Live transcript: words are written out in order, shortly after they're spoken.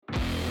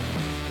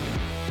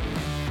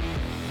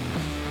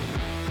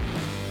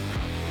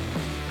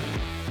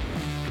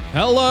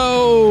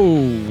Hello,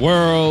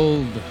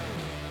 world,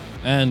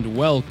 and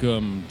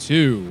welcome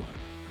to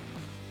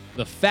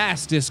the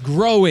fastest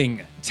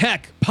growing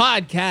tech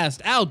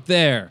podcast out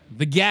there,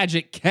 the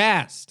Gadget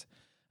Cast.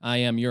 I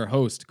am your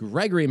host,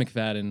 Gregory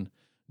McFadden,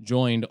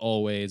 joined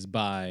always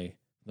by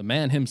the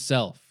man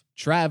himself,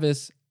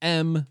 Travis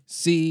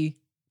MCP.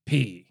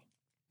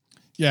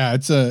 Yeah,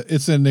 it's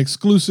an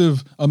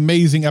exclusive,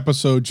 amazing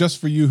episode just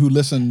for you who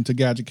listen to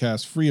Gadget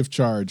Cast, free of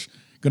charge.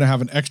 Going to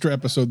have an extra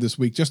episode this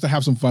week just to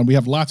have some fun. We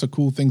have lots of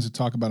cool things to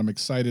talk about. I'm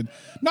excited.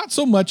 Not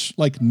so much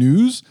like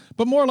news,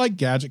 but more like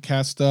Gadget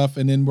Cast stuff.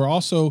 And then we're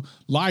also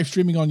live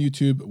streaming on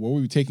YouTube where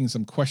we'll be taking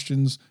some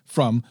questions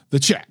from the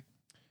chat.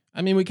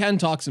 I mean, we can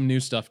talk some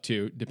new stuff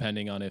too,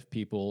 depending on if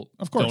people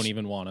don't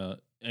even want to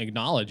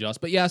acknowledge us.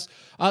 But yes,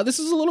 this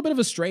is a little bit of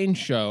a strange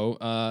show.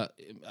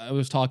 I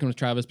was talking with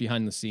Travis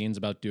behind the scenes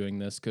about doing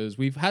this because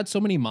we've had so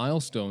many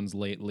milestones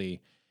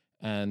lately.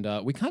 And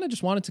we kind of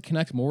just wanted to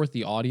connect more with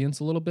the audience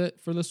a little bit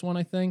for this one,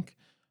 I think.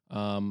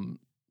 Yeah,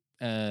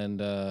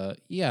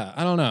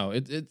 I don't know.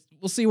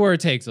 We'll see where it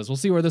takes us. We'll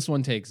see where this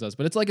one takes us.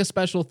 But it's like a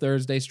special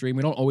Thursday stream.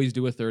 We don't always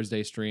do a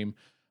Thursday stream.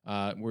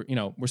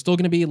 We're still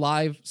going to be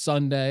live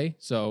Sunday.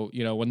 So,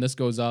 when this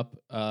goes up,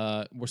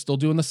 we're still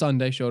doing the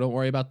Sunday show. Don't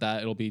worry about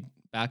that. It'll be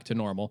back to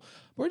normal.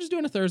 We're just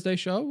doing a Thursday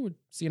show. We're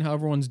seeing how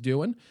everyone's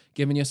doing,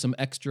 giving you some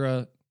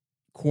extra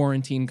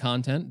quarantine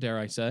content, dare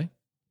I say.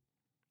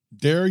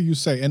 Dare you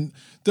say. And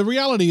the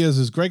reality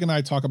is Greg and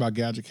I talk about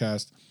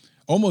GadgetCast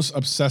almost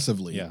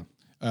obsessively. Yeah.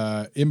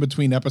 In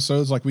between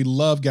episodes. Like, we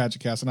love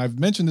GadgetCast. And I've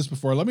mentioned this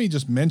before. Let me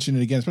just mention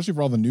it again, especially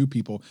for all the new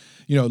people.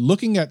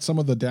 Looking at some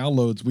of the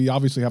downloads, we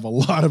obviously have a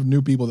lot of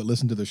new people that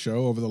listen to the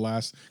show over the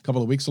last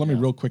couple of weeks. So let me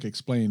real quick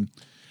explain.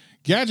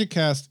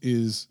 GadgetCast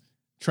is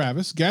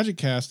Travis,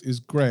 GadgetCast is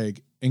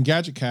Greg, and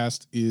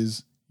GadgetCast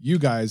is you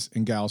guys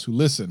and gals who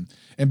listen.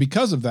 And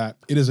because of that,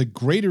 it is a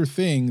greater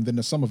thing than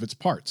the sum of its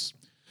parts.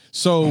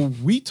 So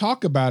we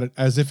talk about it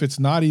as if it's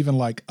not even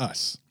like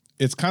us.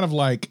 It's kind of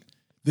like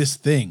this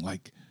thing.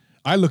 Like,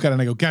 I look at it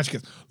and I go,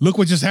 GadgetCast, look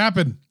what just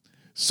happened.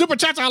 Super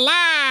chats are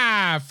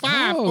live.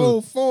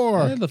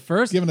 504. Yeah, the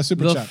first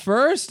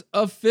first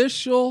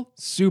official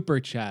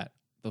super chat.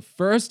 The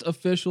first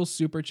official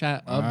super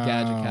chat of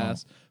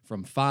GadgetCast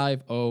from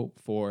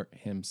 504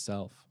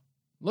 himself.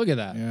 Look at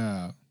that.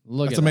 Yeah.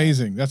 That's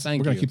amazing. We're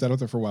going to keep that out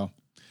there for a while.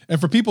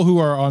 And for people who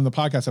are on the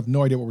podcast have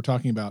no idea what we're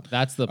talking about.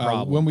 That's the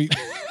problem. When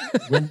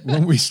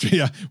we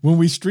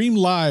stream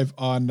live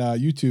on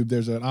YouTube,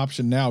 there's an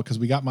option now because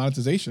we got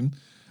monetization.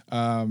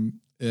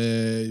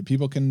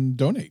 People can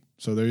donate.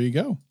 So there you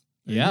go.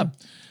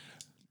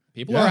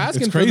 People are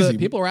asking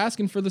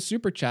for the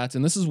super chats,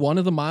 and this is one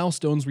of the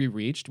milestones we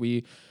reached.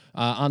 We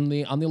on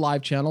the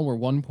live channel, we're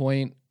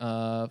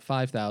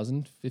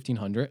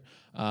 1,500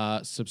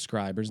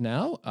 subscribers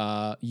now.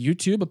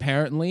 YouTube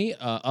apparently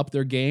upped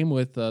their game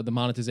with the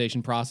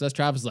monetization process.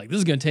 Travis is like, this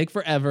is gonna take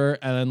forever,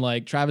 and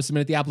then Travis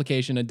submitted the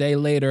application a day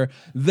later.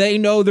 They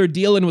know they're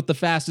dealing with the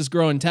fastest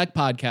growing tech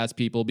podcast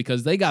people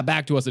because they got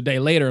back to us a day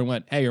later and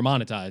went, hey, you're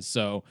monetized.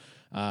 So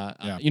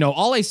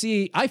all I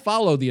see, I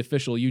follow the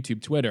official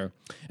YouTube Twitter,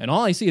 and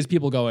all I see is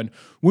people going,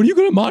 when are you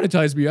going to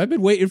monetize me? I've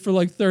been waiting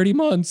for 30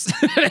 months.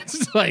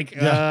 It's like,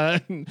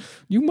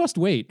 you must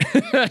wait.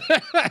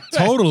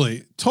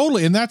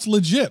 Totally. And that's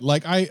legit.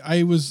 Like,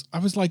 I was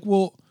like,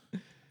 well,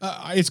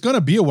 it's going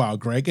to be a while,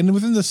 Greg. And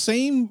within the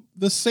same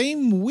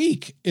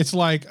week, it's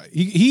like,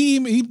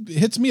 he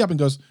hits me up and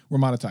goes, we're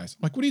monetized.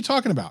 I'm like, what are you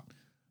talking about?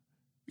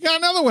 You got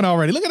another one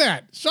already. Look at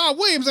that. Shaw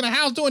Williams in the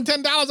house doing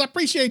 $10. I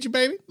appreciate you,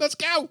 baby. Let's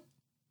go.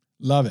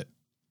 Love it.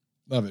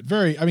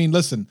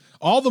 Listen,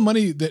 all the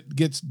money that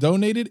gets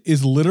donated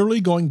is literally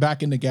going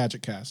back into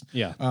GadgetCast.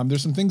 Yeah.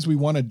 There's some things we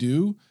want to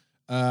do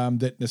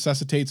that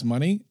necessitates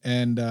money,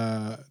 and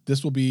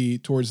this will be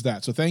towards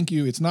that. So thank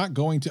you. It's not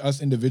going to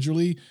us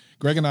individually.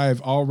 Greg and I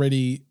have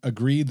already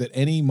agreed that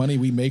any money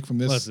we make from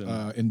this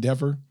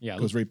endeavor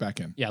goes right back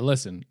in. Yeah,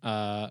 listen.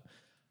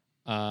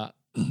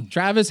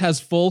 Travis has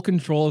full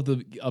control of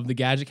the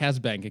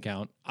GadgetCast bank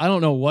account. I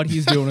don't know what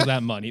he's doing with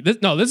that money.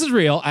 This is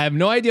real. I have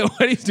no idea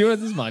what he's doing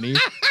with this money.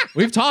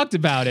 We've talked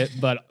about it,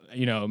 but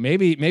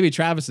maybe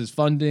Travis is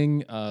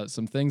funding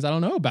some things I don't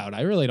know about.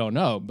 I really don't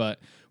know, but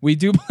we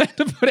do plan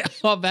to put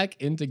it all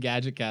back into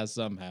GadgetCast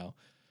somehow.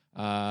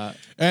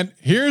 And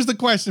here's the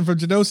question from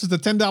Genosis, the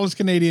 $10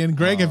 Canadian.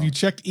 Greg, have you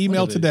checked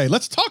email today?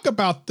 Let's talk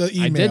about the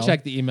email. I did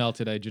check the email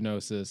today,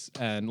 Genosis,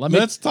 and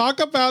let's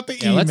talk about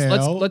the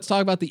email. Let's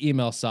talk about the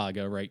email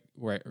saga right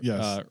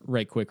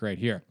quick right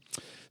here.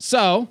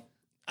 So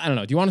I don't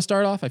know. Do you want to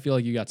start off? I feel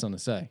like you got something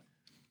to say.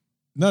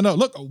 No.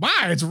 Look, wow,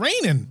 it's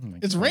raining.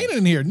 It's raining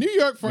in here. New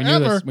York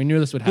forever. We knew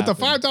this would happen. With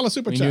the $5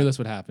 super chat. We knew this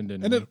would happen,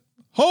 didn't we?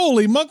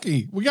 Holy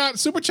monkey, we got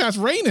super chats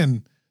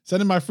raining. Send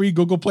in my free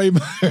Google Play.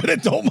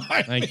 Don't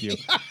mind. Thank you.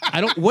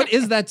 What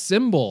is that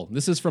symbol?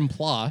 This is from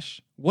Plosh.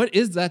 What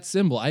is that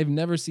symbol? I've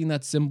never seen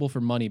that symbol for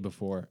money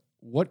before.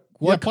 What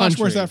country? Plosh,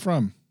 where's that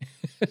from?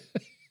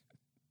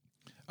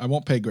 I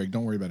won't pay Greg.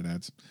 Don't worry about it,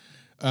 ads.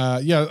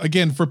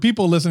 Again, for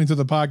people listening to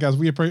the podcast,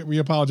 we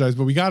apologize,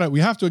 but we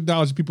have to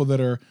acknowledge people that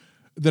are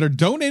that are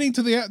donating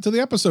to the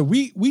episode.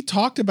 We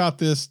talked about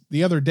this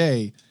the other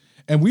day,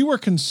 and we were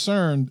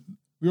concerned.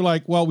 We were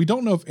like, well, we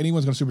don't know if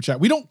anyone's going to super chat.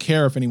 We don't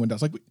care if anyone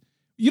does. Like,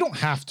 you don't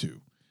have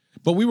to.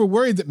 But we were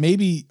worried that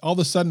maybe all of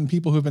a sudden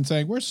people who've been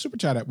saying, where's super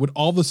chat at? Would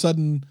all of a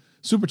sudden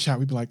super chat?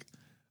 We'd be like,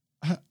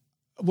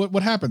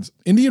 what happens?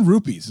 Indian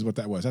rupees is what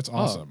that was. That's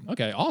awesome. Oh,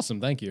 okay,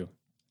 awesome. Thank you.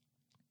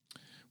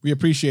 We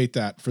appreciate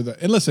that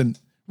and listen,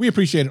 we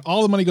appreciate it.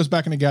 All the money goes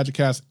back into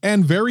GadgetCast,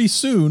 and very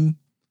soon,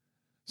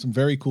 some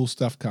very cool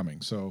stuff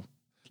coming. So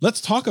let's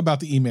talk about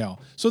the email.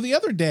 So the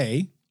other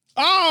day,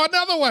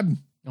 another one.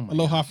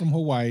 Aloha from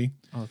Hawaii.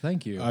 Oh,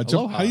 thank you. How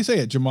do you say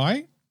it?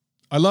 Jamai?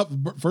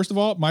 First of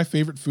all, my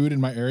favorite food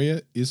in my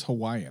area is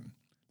Hawaiian.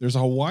 There's a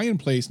Hawaiian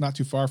place not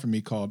too far from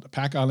me called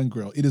Pack Island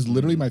Grill. It is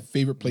literally my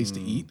favorite place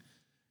to eat.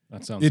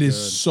 That sounds It good.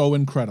 is so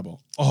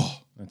incredible. Oh,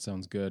 that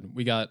sounds good.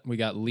 We got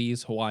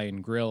Lee's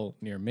Hawaiian Grill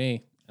near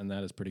me, and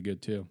that is pretty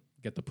good too.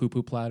 Get the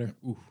poo-poo platter.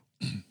 Ooh,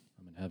 I'm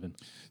in heaven.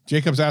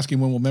 Jacob's asking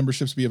when will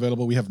memberships be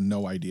available? We have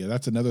no idea.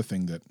 That's another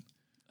thing that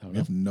we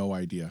have no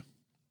idea.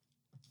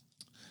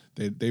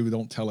 They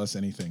don't tell us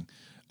anything.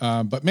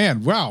 But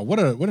man, wow, what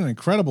an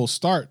incredible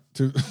start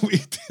to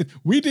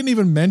we didn't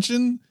even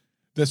mention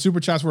that super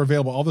chats were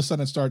available. All of a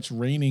sudden it starts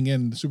raining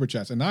in the super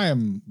chats, and I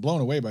am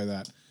blown away by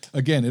that.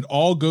 Again, it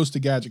all goes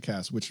to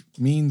GadgetCast, which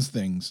means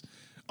things.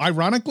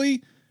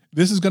 Ironically,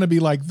 this is going to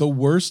be like the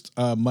worst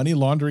money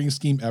laundering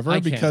scheme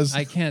ever because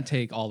I can't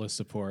take all the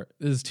support.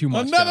 This is too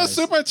much. Another guys.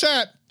 super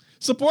chat.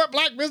 Support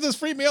black business,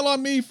 free meal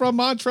on me from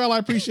Montreal. I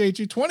appreciate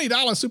you.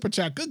 $20 super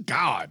chat. Good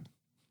God.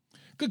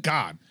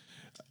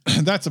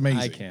 That's amazing.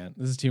 I can't.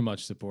 This is too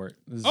much support.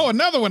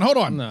 Another one. Hold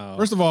on. No.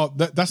 First of all,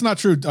 that's not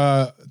true,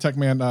 Tech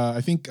Man.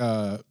 I think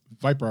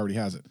Viper already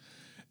has it.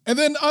 And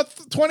then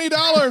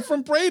 $20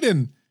 from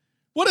Braden.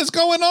 What is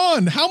going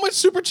on? How much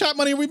super chat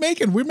money are we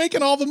making? We're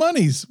making all the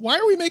monies. Why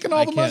are we making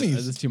all the monies?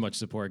 This is too much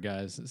support,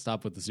 guys.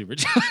 Stop with the super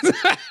chat.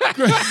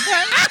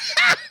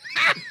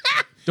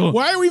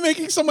 Why are we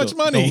making so much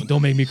money?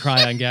 Don't make me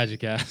cry on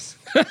GadgetCast.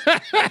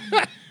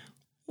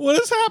 What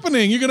is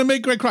happening? You're going to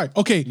make Greg cry.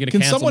 Okay,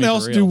 can someone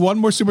else do one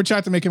more super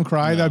chat to make him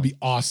cry? No. That'd be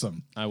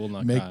awesome. I will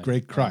not make cry.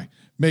 Greg cry.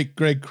 Make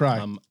Greg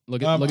cry.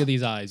 Look at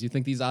these eyes. You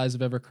think these eyes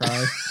have ever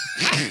cried?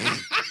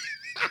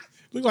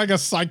 Look like a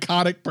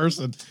psychotic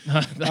person.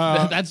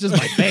 That's just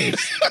my face.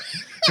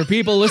 For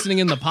people listening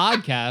in the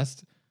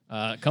podcast,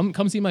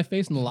 come see my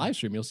face in the live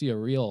stream. You'll see a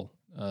real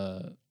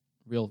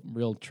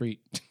treat.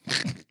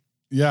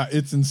 Yeah,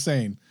 it's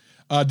insane.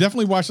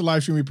 Definitely watch the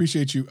live stream. We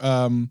appreciate you.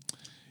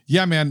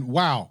 Yeah, man.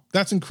 Wow.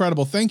 That's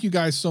incredible. Thank you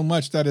guys so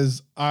much.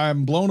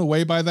 I'm blown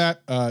away by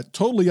that.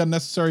 Totally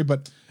unnecessary,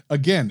 but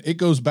again, it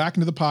goes back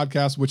into the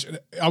podcast, which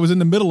I was in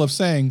the middle of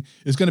saying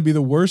is going to be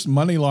the worst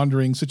money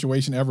laundering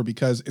situation ever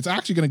because it's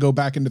actually going to go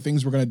back into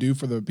things we're going to do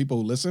for the people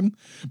who listen.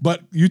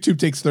 But YouTube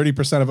takes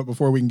 30% of it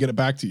before we can get it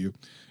back to you.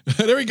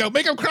 There we go.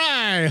 Make them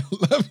cry.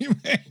 Love you,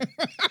 man.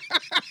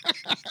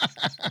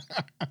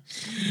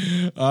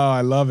 Oh,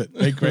 I love it.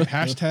 Make Greg,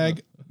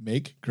 hashtag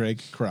make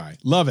Greg cry.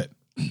 Love it.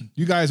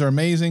 You guys are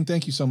amazing.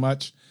 Thank you so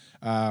much.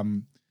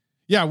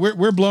 Yeah,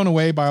 we're blown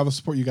away by all the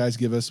support you guys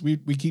give us. We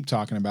keep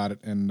talking about it,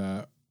 and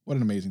what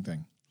an amazing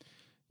thing.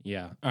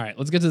 Yeah. All right,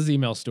 let's get to this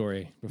email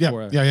story.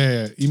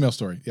 Yeah. Email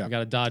story. Yeah. I got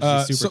to dodge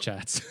the super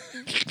chats.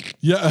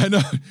 Yeah, I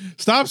know.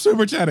 Stop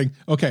super chatting.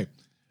 Okay.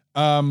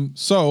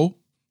 So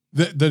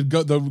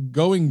the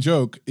going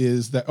joke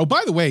is that, oh,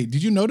 by the way,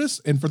 did you notice?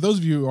 And for those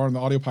of you who are on the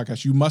audio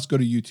podcast, you must go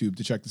to YouTube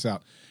to check this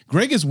out.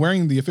 Greg is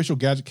wearing the official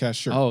GadgetCast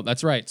shirt. Oh,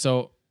 that's right.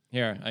 So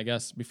here, I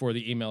guess before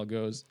the email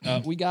goes,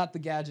 we got the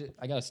gadget.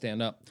 I got to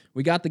stand up.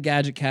 We got the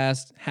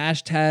GadgetCast.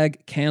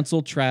 Hashtag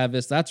cancel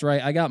Travis. That's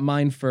right. I got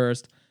mine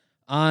first.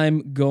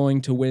 I'm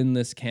going to win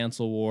this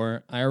cancel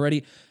war.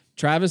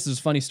 Travis is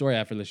a funny story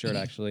after the shirt,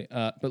 actually.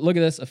 But look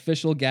at this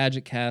official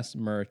GadgetCast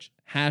merch.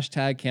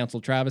 Hashtag cancel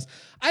Travis.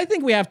 I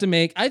think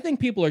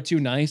people are too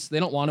nice.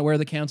 They don't want to wear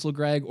the cancel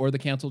Greg or the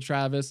cancel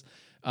Travis.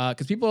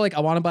 Because people are like, I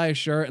want to buy a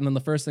shirt, and then the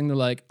first thing they're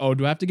like, oh,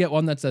 do I have to get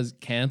one that says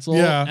cancel?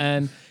 Yeah.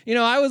 And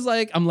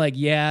I'm like,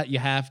 yeah, you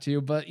have to,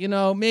 but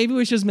maybe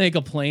we should just make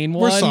a plain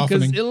one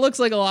because it looks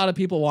like a lot of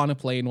people want a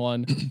plain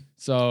one.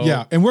 So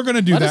yeah, and we're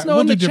gonna do let that. us know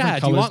we'll in the do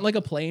chat. colors. Do you want like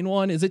a plain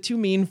one? Is it too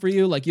mean for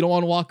you? Like you don't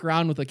want to walk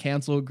around with a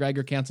cancel Greg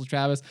or cancel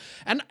Travis?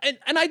 And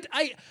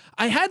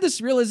I had this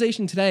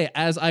realization today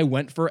as I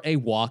went for a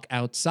walk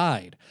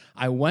outside.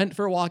 I went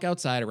for a walk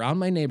outside around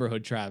my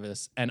neighborhood,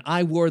 Travis, and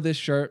I wore this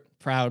shirt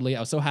proudly. I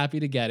was so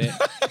happy to get it.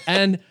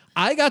 And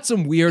I got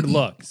some weird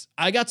looks.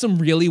 I got some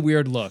really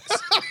weird looks.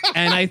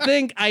 And I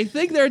think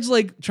they're just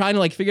like trying to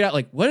like figure out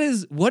like what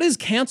is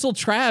cancel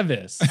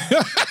Travis?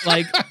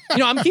 Like,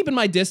 I'm keeping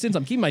my distance.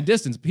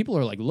 People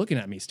are like looking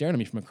at me, staring at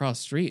me from across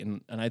the street.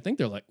 And I think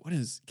they're like, what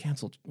is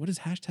canceled? What is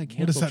hashtag cancel?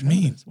 What does that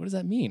Travis? mean? What does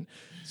that mean?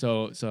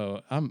 So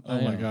I'm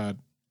Oh my God.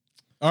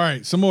 All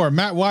right, some more.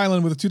 Matt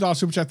Weiland with a $2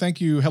 super chat.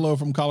 Thank you. Hello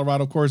from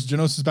Colorado. Of course,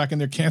 Janos is back in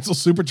there. Cancel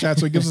super chat,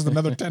 so he gives us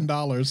another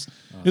 $10.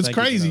 It's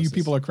crazy. You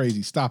people are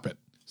crazy. Stop it.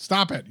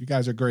 You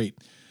guys are great.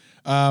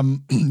 So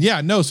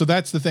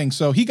that's the thing.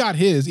 So he got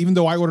his, even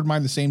though I ordered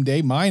mine the same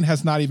day. Mine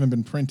has not even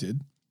been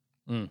printed.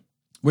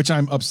 which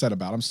I'm upset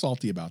about. I'm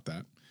salty about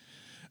that.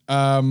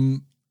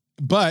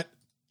 But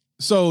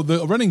so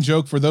the running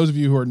joke for those of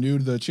you who are new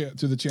to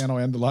the channel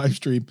and the live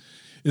stream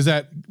is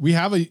that we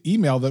have an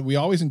email that we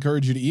always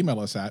encourage you to email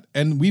us at,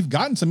 and we've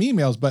gotten some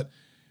emails, but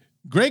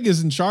Greg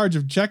is in charge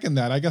of checking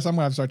that. I guess I'm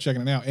gonna have to start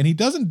checking it now, and he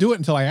doesn't do it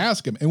until I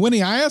ask him. And when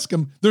I ask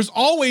him, there's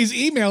always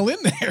email in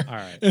there. All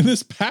right. And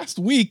this past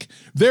week,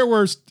 there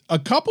were a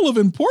couple of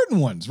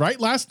important ones. Right,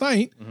 last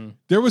night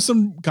there was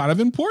some kind of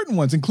important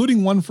ones,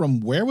 including one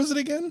from where was it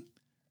again?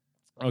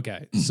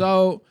 Okay,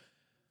 so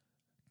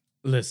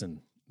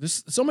listen.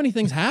 There's so many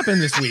things happen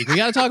this week. We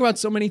got to talk about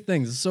so many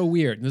things. It's so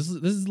weird. This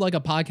is like a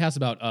podcast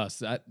about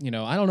us. I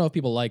don't know if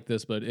people like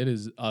this, but it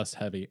is us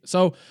heavy.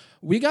 So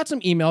we got some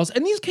emails,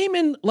 and these came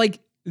in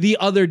like the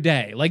other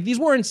day. Like these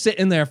weren't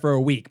sitting there for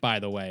a week, by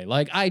the way.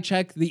 Like I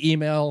checked the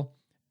email,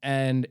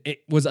 and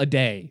it was a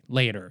day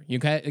later.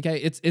 Okay,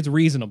 it's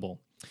reasonable.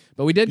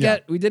 But we did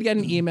get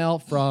an email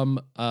from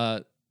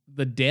the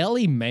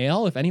Daily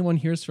Mail. If anyone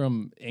here's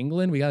from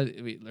England, we got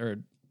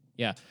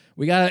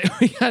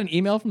an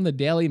email from the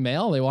Daily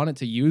Mail. They wanted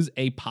to use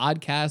a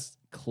podcast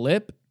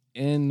clip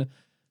in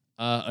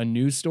a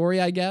news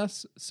story, I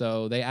guess.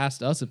 So they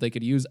asked us if they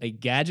could use a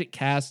Gadget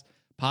Cast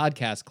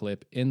podcast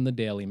clip in the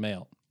Daily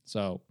Mail.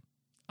 So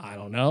I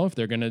don't know if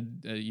they're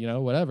going to,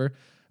 whatever.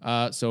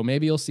 So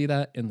maybe you'll see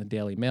that in the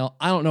Daily Mail.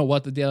 I don't know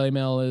what the Daily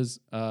Mail is.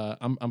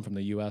 I'm from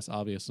the US,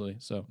 obviously.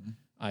 So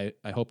I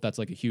hope that's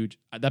like a huge,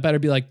 that better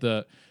be like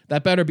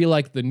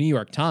the New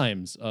York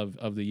Times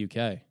of the UK.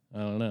 I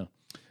don't know.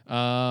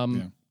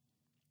 The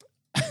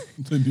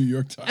New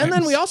York Times. And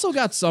then we also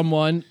got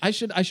someone, I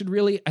think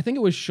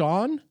it was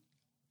Sean.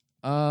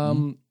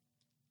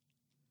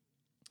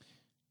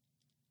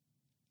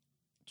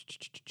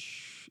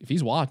 If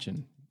he's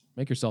watching,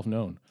 make yourself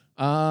known.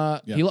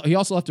 He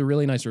also left a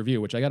really nice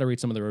review, which I got to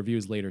read some of the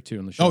reviews later too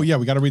in the show. Oh yeah,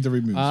 we got to read the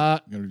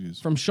reviews.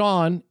 From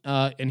Sean,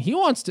 and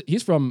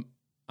he's from,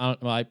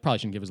 I probably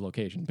shouldn't give his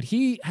location, but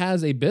he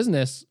has a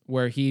business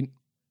where he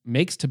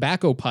makes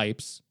tobacco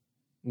pipes,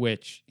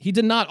 which he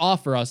did not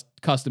offer us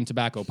custom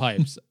tobacco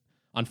pipes.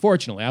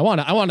 Unfortunately, I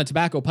want a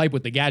tobacco pipe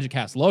with the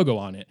GadgetCast logo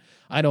on it.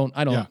 I don't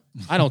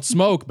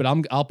smoke, but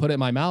I'll put it in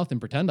my mouth and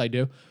pretend I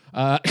do.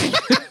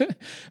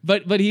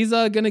 But he's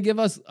gonna give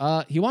us.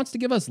 He wants to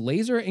give us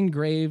laser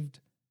engraved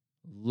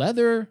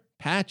leather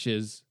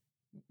patches,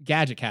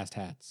 GadgetCast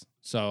hats.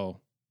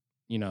 So,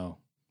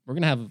 we're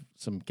gonna have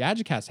some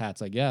GadgetCast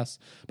hats, I guess.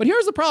 But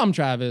here's the problem,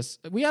 Travis.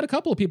 We had a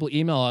couple of people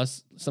email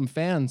us, some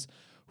fans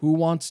who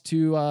wants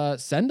to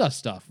send us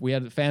stuff. We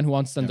had a fan who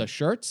wants to send us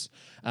shirts.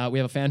 We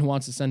have a fan who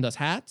wants to send us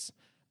hats.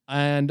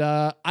 And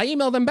I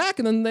emailed them back,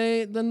 and then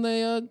they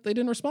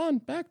didn't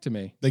respond back to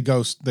me. They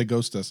ghost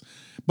us.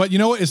 But you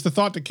know what? It's the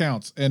thought that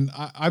counts. And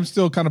I'm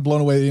still kind of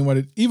blown away.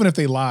 Even if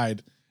they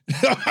lied,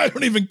 I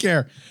don't even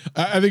care.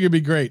 I think it'd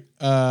be great.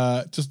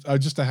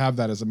 Just to have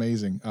that is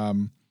amazing.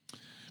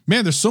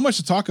 Man, there's so much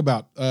to talk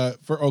about.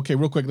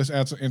 Real quick, let's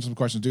answer some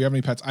questions. Do you have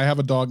any pets? I have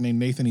a dog named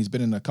Nathan. He's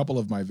been in a couple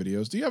of my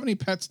videos. Do you have any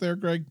pets there,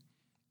 Greg?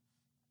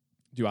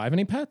 Do I have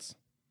any pets?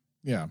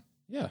 Yeah.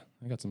 Yeah,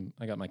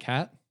 I got my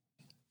cat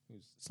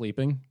who's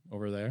sleeping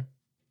over there,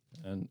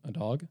 and a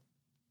dog.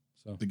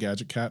 So the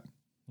Gadget Cat.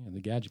 Yeah,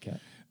 the Gadget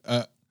Cat.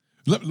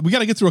 We got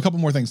to get through a couple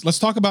more things. Let's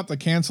talk about the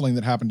canceling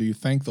that happened to you.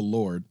 Thank the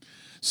Lord.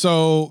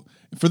 So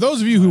for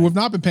those of you who have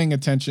not been paying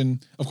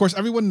attention, of course,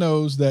 everyone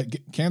knows that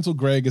Cancel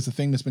Greg is a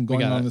thing that's been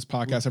going on in this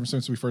podcast ever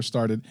since we first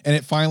started, and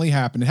it finally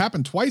happened. It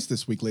happened twice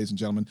this week, ladies and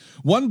gentlemen.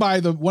 One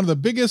by one of the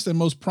biggest and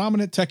most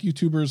prominent tech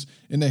YouTubers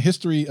in the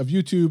history of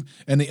YouTube,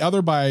 and the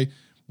other by,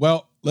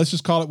 well, let's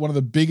just call it one of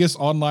the biggest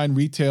online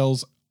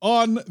retails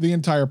on the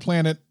entire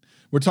planet.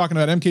 We're talking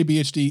about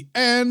MKBHD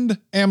and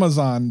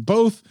Amazon.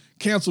 Both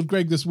canceled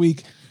Greg this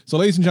week. So,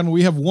 ladies and gentlemen,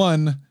 we have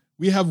won.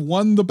 We have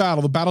won the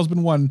battle. The battle's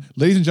been won.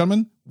 Ladies and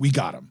gentlemen, we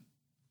got him.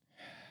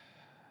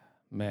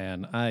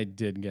 Man, I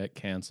did get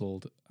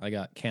canceled. I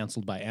got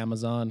canceled by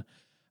Amazon.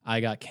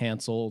 I got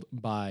canceled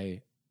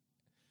by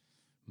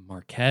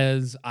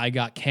Marquez. I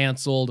got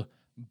canceled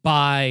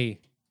by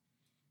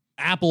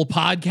Apple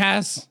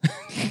Podcasts.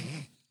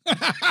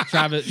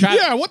 Travis,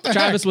 yeah, what the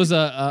Travis heck? was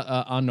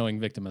a unknowing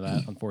victim of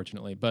that,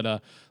 unfortunately.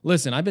 But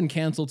listen, I've been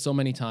canceled so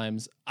many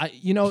times.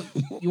 You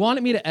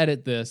wanted me to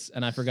edit this,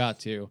 and I forgot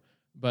to.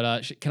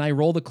 But can I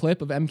roll the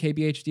clip of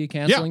MKBHD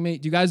canceling me?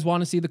 Do you guys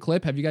want to see the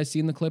clip? Have you guys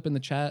seen the clip in the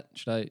chat?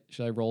 Should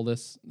I roll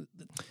this?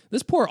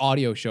 This poor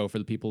audio show for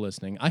the people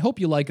listening. I hope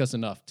you like us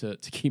enough to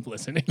keep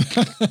listening,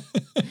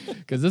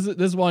 because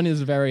this one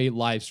is very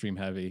live stream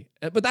heavy.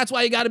 But that's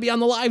why you got to be on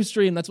the live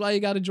stream. That's why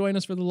you got to join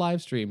us for the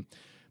live stream.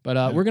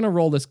 But we're gonna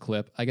roll this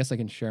clip. I guess I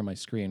can share my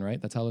screen,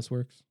 right? That's how this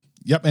works.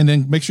 Yep, and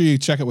then make sure you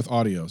check it with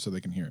audio so they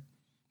can hear it.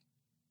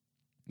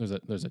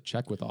 There's a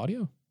check with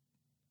audio.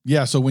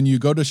 Yeah, so when you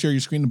go to share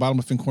your screen, in the bottom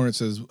left-hand corner it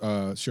says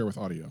share with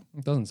audio.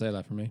 It doesn't say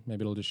that for me.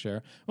 Maybe it'll just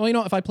share. Well,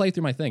 if I play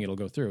through my thing, it'll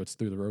go through. It's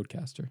through the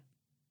Rodecaster.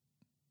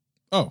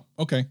 Oh,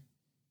 okay.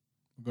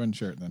 Go ahead and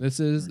share it then. This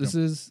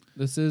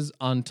is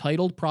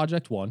Untitled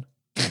Project 1.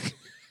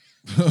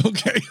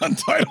 Okay,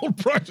 Untitled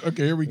Project.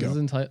 Okay, here we go.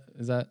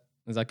 Is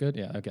that good?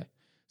 Yeah. Okay.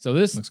 So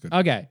this Looks good.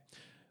 Okay.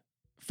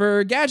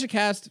 For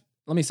GadgetCast,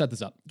 let me set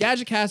this up.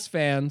 GadgetCast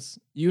fans,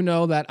 you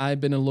know that I've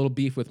been in a little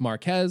beef with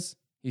Marquez.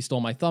 He stole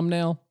my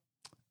thumbnail,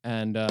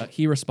 and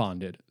he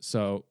responded.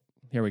 So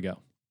here we go.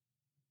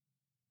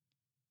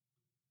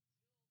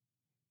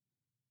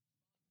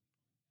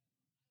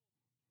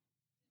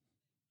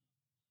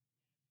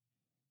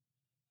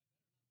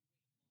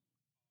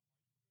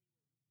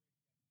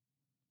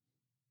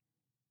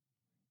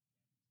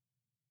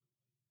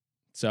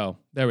 So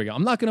there we go.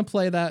 I'm not going to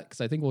play that because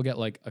I think we'll get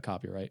like a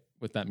copyright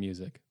with that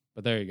music.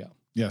 But there you go.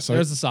 Yeah, so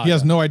There's the saga. he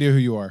has no idea who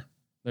you are.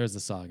 There's the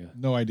saga.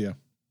 No idea.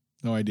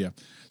 No idea.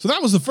 So that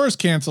was the first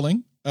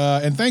canceling.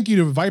 And thank you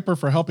to Viper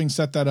for helping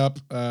set that up.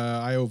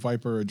 I owe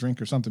Viper a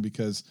drink or something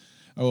because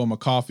I owe him a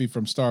coffee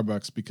from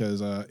Starbucks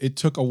because it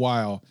took a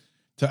while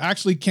to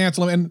actually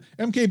cancel him.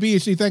 And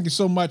MKBHD, thank you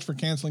so much for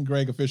canceling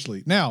Greg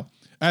officially. Now,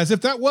 as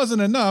if that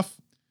wasn't enough,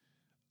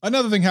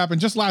 another thing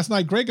happened just last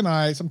night. Greg and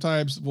I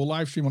sometimes will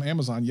live stream on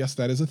Amazon. Yes,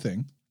 that is a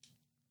thing.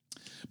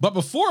 But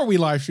before we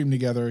live stream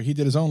together, he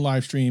did his own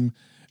live stream.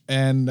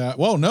 And,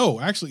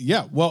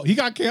 he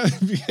got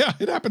canceled. Yeah,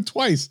 it happened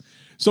twice.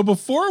 So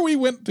before we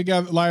went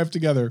live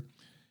together,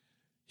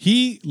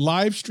 he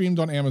live streamed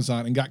on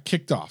Amazon and got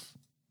kicked off.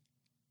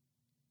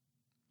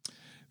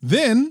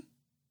 Then,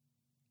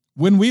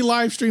 when we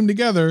live streamed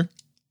together,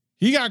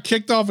 he got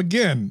kicked off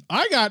again.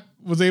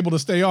 Was able to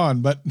stay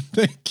on, but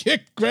they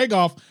kicked Greg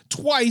off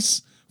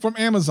twice from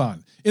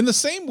Amazon. In the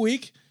same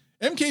week,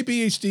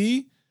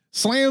 MKBHD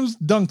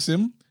dunks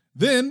him.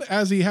 Then,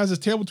 as he has his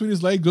tail between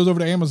his legs, goes over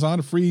to Amazon,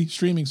 a free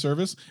streaming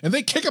service, and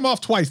they kick him off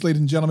twice,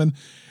 ladies and gentlemen.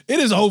 It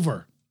is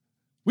over.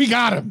 We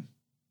got him.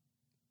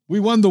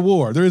 We won the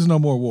war. There is no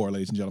more war,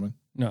 ladies and gentlemen.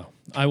 No,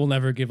 I will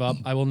never give up.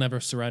 I will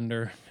never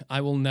surrender. I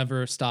will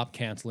never stop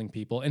canceling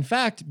people. In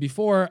fact,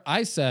 before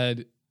I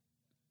said,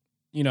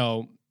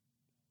 this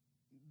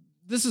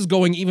is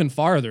going even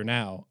farther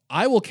now.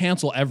 I will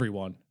cancel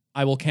everyone.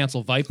 I will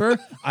cancel Viper.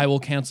 I will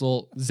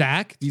cancel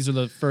Zach. These are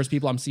the first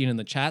people I'm seeing in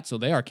the chat, so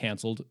they are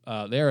canceled.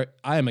 I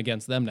am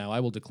against them now.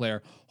 I will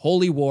declare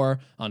holy war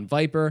on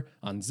Viper,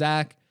 on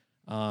Zach,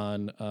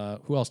 on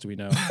who else do we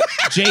know?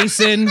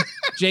 Jason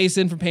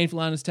from Painful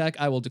Honest Tech.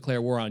 I will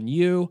declare war on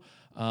you.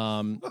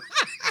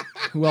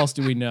 Who else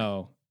do we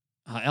know?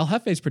 El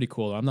Jefe is pretty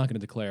cool. I'm not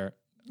going to declare.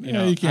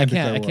 I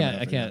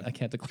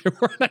can't declare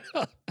war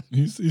on.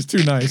 He's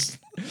too nice.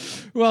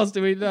 Who else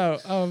do we know?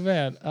 Oh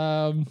man.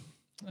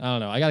 I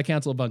don't know. I got to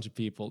cancel a bunch of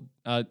people.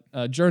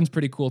 Jern's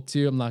pretty cool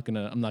too. I'm not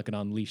gonna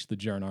unleash the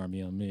Jern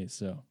army on me.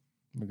 So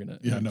we're gonna.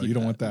 Yeah, no, you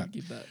don't want that.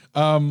 Keep that.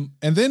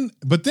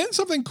 But then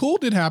something cool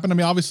did happen. I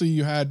mean,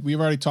 obviously we've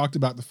already talked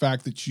about the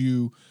fact that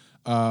you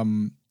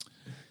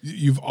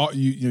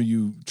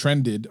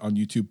trended on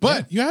YouTube,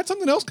 but you had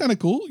something else kind of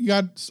cool. You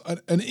got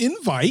an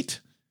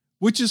invite,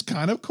 which is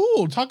kind of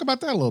cool. Talk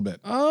about that a little bit.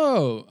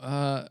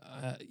 Oh,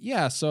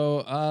 yeah.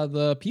 So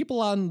the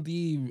people on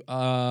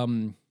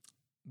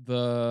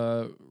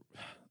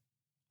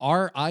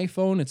our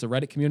iPhone, it's a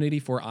Reddit community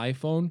for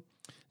iPhone.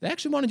 They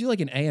actually want to do like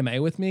an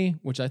AMA with me,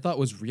 which I thought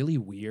was really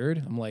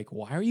weird. I'm like,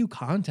 why are you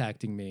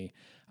contacting me?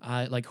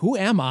 Who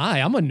am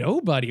I? I'm a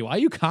nobody. Why are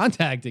you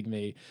contacting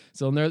me?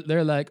 So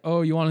they're like,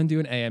 oh, you want to do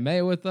an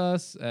AMA with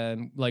us?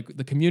 And like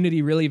the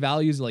community really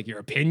values like your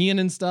opinion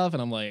and stuff.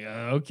 And I'm like,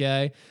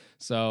 okay.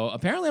 So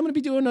apparently I'm going to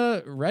be doing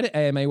a Reddit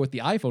AMA with the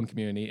iPhone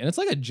community. And it's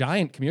like a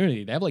giant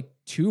community. They have like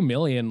 2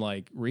 million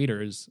like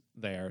readers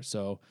there.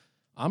 So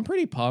I'm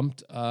pretty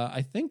pumped.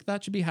 I think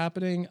that should be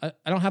happening. I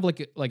don't have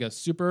like a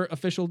super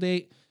official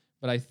date,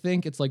 but I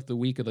think it's like the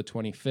week of the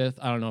 25th.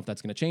 I don't know if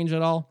that's going to change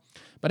at all.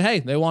 But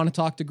hey, they want to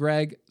talk to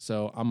Greg,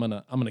 so I'm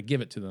gonna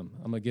give it to them.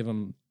 I'm gonna give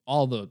them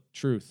all the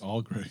truth.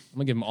 All Greg. I'm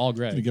gonna give them all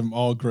Greg. I'm gonna give them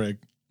all Greg.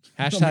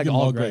 Hashtag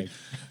all Greg.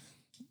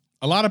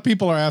 A lot of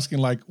people are asking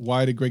like,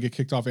 why did Greg get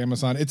kicked off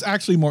Amazon? It's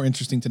actually more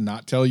interesting to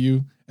not tell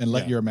you and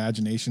let your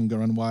imagination go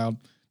run wild,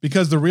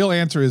 because the real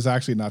answer is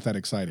actually not that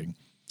exciting.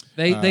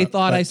 They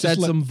thought I said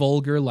some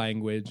vulgar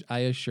language. I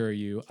assure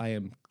you, I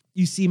am.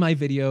 You see my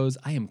videos.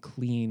 I am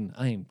clean.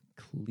 I am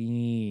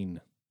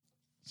clean.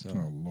 So.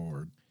 Oh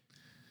Lord.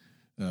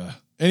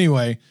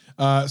 Anyway,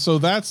 so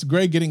that's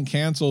Greg getting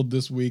canceled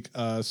this week.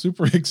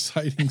 Super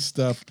exciting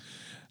stuff.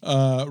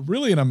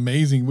 Really an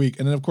amazing week.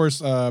 And then of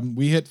course,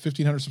 we hit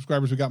 1,500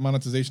 subscribers. We got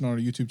monetization on our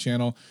YouTube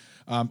channel.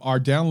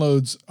 Our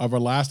downloads of our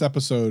last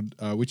episode,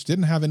 which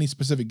didn't have any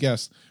specific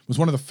guests, was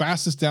one of the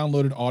fastest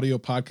downloaded audio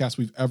podcasts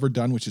we've ever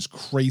done, which is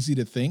crazy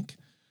to think.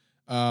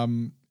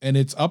 And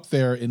it's up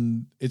there I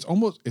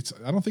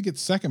don't think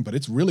it's second, but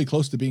it's really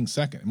close to being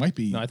second. It might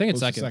be. No, I think it's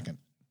second.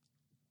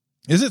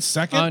 Is it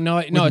second? No,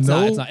 it's not.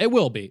 It's not. It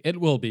will be. It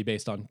will be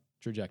based on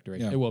trajectory.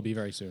 Yeah. It will be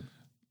very soon.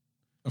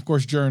 Of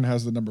course, Jern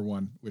has the number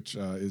one, which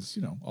is,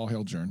 all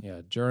hail Jern.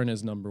 Yeah, Jern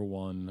is number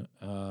one.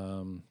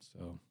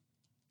 So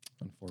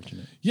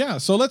unfortunate. Yeah,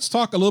 so let's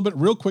talk a little bit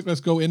real quick.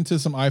 Let's go into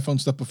some iPhone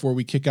stuff before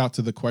we kick out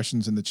to the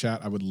questions in the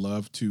chat. I would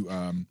love to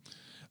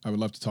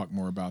talk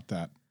more about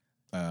that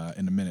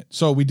in a minute.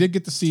 So we did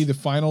get to see the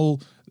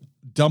final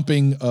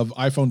dumping of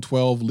iPhone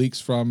 12 leaks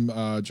from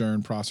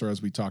Jern Prosser,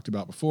 as we talked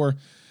about before.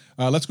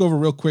 Let's go over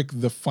real quick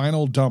the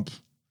final dump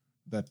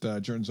that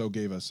Jernzo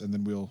gave us, and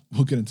then we'll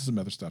get into some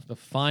other stuff. The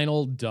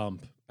final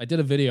dump. I did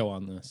a video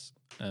on this,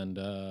 and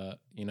the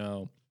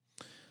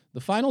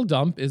final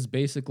dump is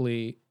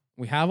basically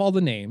we have all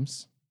the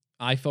names: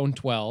 iPhone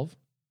 12,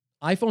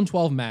 iPhone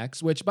 12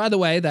 Max. Which, by the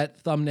way, that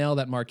thumbnail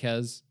that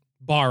Marquez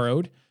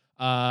borrowed,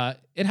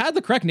 it had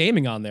the correct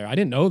naming on there. I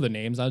didn't know the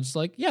names. I was just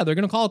like, yeah, they're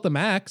gonna call it the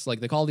Max, like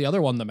they call the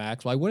other one the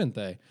Max. Why wouldn't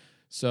they?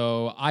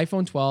 So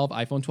iPhone 12,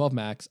 iPhone 12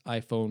 Max,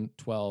 iPhone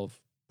 12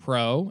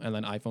 Pro, and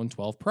then iPhone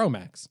 12 Pro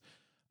Max.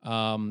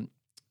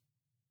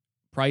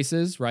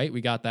 Prices, right? We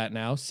got that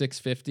now.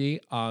 $650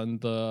 on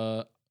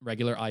the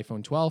regular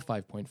iPhone 12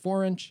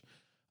 5.4 inch,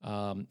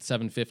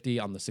 $750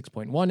 on the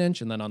 6.1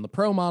 inch, and then on the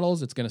Pro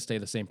models, it's going to stay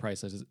the same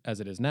price as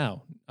it is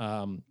now.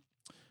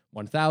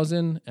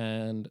 $1,000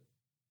 and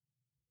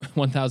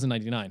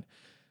 $1,099.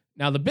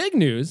 Now the big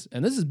news,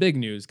 and this is big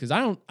news because I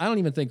don't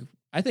even think.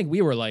 I think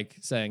we were like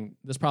saying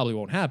this probably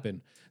won't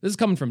happen. This is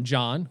coming from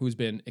John, who's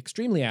been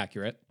extremely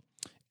accurate,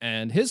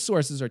 and his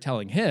sources are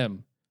telling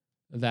him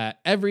that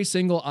every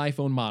single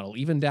iPhone model,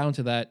 even down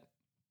to that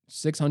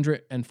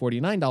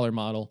 $649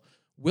 model,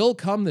 will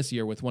come this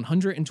year with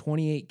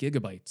 128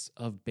 gigabytes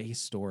of base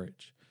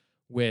storage,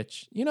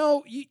 which,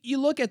 you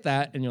look at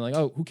that and you're like,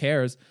 oh, who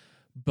cares?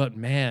 But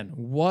man,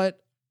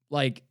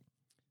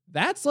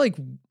 that's like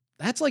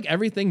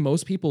everything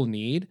most people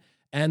need.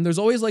 And there's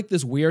always like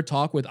this weird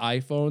talk with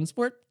iPhones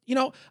where,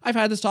 I've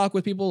had this talk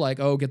with people like,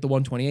 oh, get the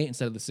 128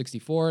 instead of the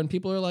 64. And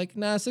people are like,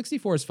 nah,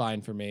 64 is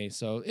fine for me.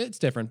 So it's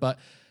different. But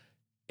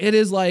it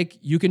is like,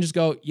 you can just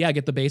go, yeah,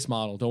 get the base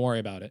model. Don't worry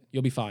about it.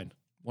 You'll be fine.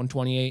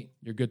 128,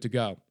 you're good to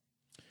go.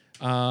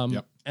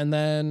 Yep. And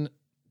then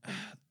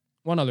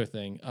one other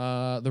thing,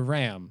 the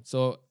RAM.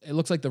 So it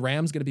looks like the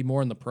RAM's going to be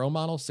more in the Pro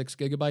model, 6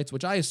 gigabytes,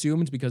 which I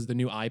assumed because the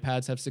new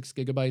iPads have 6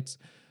 gigabytes.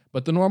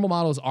 But the normal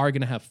models are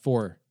going to have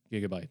 4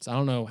 gigabytes. I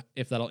don't know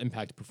if that'll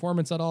impact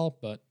performance at all,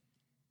 but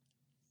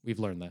we've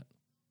learned that.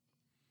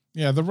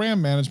 Yeah, the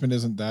RAM management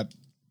isn't that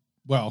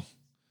well.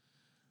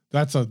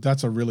 That's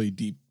a really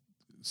deep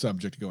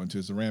subject to go into.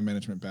 Is the RAM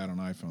management bad on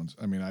iPhones?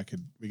 I mean,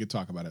 we could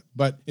talk about it,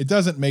 but it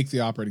doesn't make the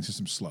operating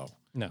system slow.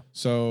 No.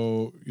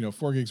 So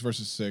 4 gigs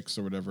versus 6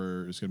 or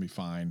whatever is going to be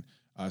fine.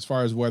 As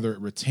far as whether it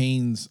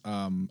retains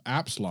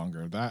apps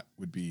longer, that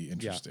would be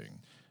interesting. Yeah.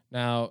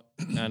 Now,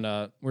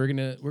 and we're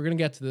gonna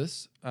get to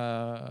this.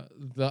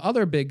 The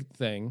other big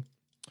thing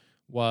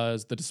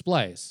was the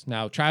displays.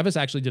 Now, Travis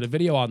actually did a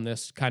video on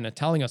this, kind of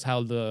telling us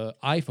how the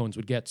iPhones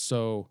would get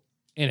so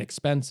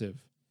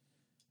inexpensive.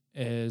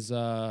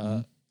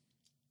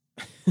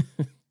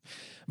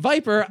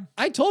 Viper,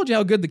 I told you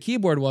how good the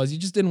keyboard was. You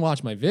just didn't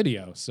watch my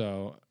video,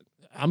 so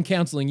I'm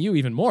canceling you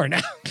even more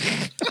now.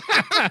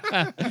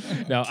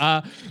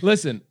 No,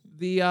 listen.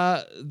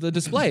 The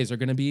displays are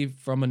going to be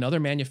from another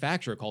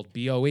manufacturer called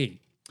BOE.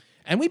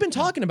 And we've been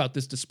talking about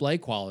this display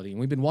quality, and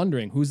we've been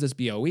wondering, who's this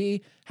BOE?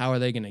 How are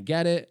they going to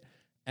get it?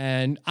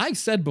 And I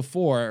said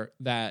before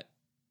that,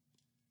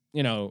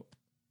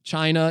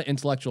 China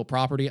intellectual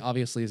property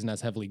obviously isn't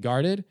as heavily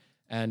guarded.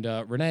 And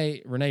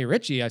Rene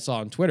Ritchie, I saw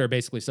on Twitter,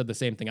 basically said the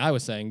same thing I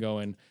was saying,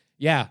 going,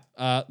 yeah,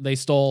 they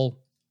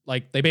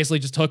they basically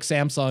just took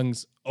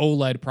Samsung's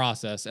OLED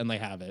process and they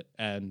have it,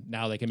 and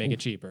now they can make it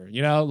cheaper.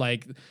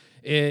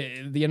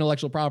 The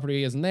intellectual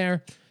property isn't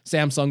there.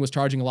 Samsung was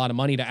charging a lot of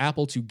money to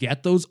Apple to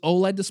get those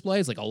OLED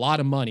displays, like a lot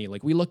of money.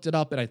 Like we looked it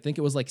up, and I think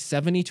it was like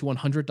 $70 to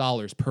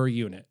 $100 per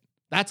unit.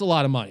 That's a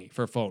lot of money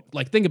for a phone.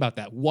 Like think about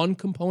that. One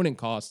component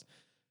cost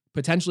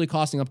potentially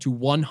costing up to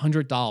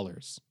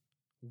 $100.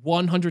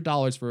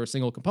 $100 for a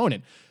single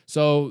component.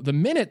 So the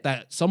minute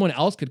that someone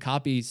else could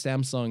copy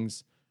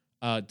Samsung's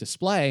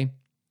display,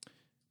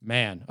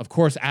 man, of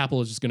course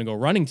Apple is just going to go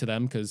running to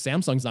them because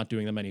Samsung's not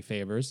doing them any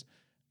favors.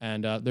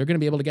 And they're going to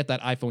be able to get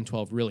that iPhone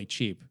 12 really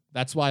cheap.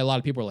 That's why a lot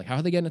of people are like, how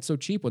are they getting it so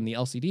cheap when the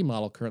LCD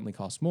model currently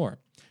costs more?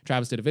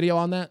 Travis did a video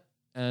on that,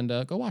 and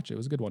go watch it. It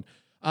was a good one.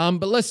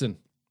 But listen,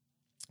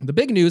 the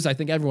big news I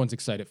think everyone's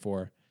excited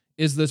for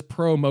is this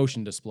Pro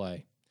Motion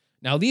display.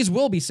 Now, these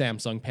will be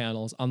Samsung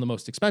panels on the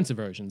most expensive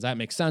versions. That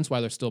makes sense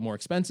why they're still more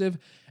expensive.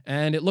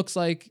 And it looks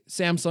like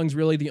Samsung's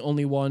really the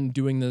only one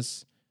doing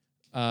this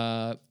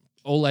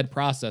OLED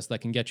process that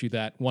can get you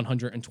that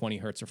 120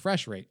 hertz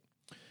refresh rate.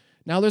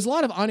 Now, there's a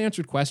lot of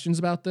unanswered questions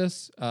about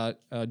this.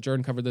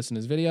 Jern covered this in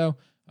his video.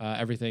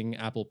 Everything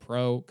Apple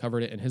Pro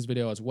covered it in his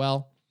video as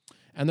well.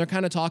 And they're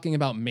kind of talking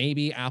about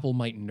maybe Apple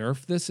might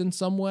nerf this in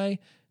some way.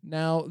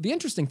 Now, the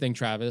interesting thing,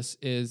 Travis,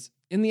 is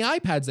in the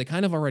iPads, they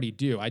kind of already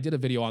do. I did a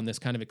video on this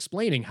kind of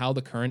explaining how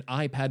the current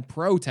iPad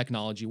Pro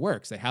technology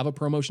works. They have a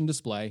ProMotion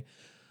display,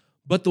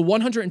 but the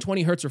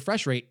 120 hertz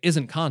refresh rate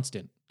isn't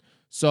constant.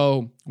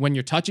 So when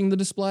you're touching the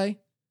display,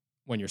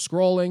 when you're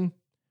scrolling,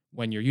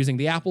 when you're using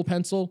the Apple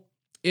Pencil,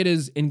 it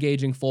is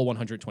engaging full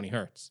 120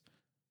 hertz.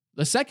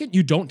 The second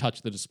you don't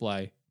touch the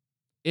display,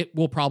 it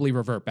will probably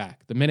revert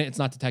back. The minute it's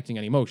not detecting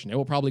any motion, it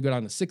will probably go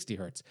down to 60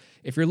 hertz.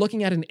 If you're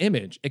looking at an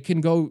image, it can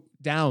go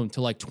down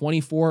to like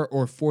 24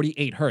 or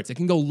 48 hertz. It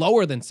can go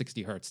lower than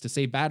 60 hertz to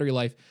save battery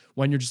life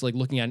when you're just like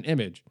looking at an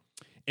image.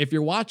 If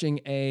you're watching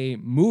a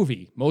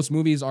movie, most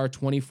movies are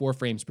 24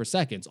 frames per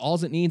second.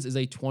 All it needs is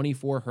a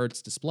 24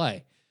 hertz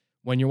display.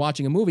 When you're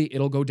watching a movie,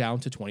 it'll go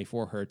down to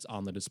 24 hertz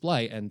on the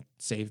display and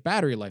save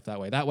battery life that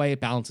way. That way it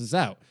balances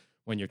out.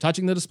 When you're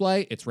touching the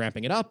display, it's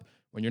ramping it up.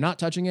 When you're not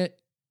touching it,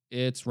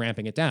 it's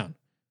ramping it down.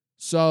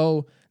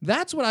 So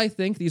that's what I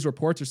think these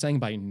reports are saying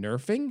by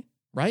nerfing,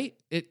 right?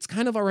 It's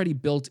kind of already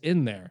built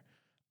in there.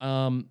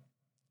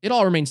 It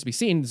all remains to be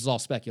seen. This is all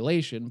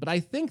speculation, but I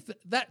think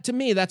that to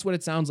me, that's what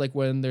it sounds like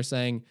when they're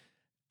saying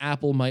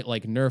Apple might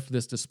like nerf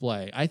this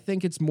display. I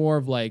think it's more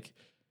of like,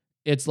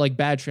 it's like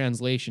bad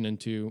translation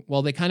into,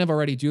 well, they kind of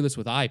already do this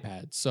with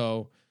iPads.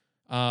 So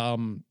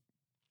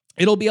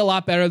it'll be a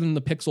lot better than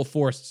the Pixel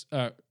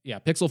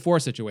 4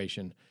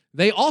 situation.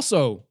 They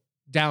also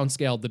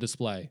downscaled the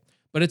display,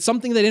 but it's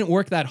something they didn't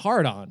work that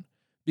hard on,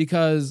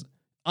 because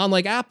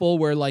unlike Apple,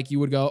 where like you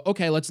would go,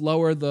 okay, let's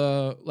lower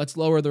the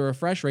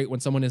refresh rate when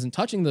someone isn't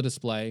touching the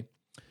display.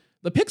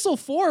 The Pixel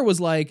 4 was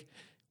like,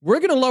 we're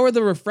going to lower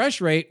the refresh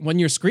rate when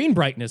your screen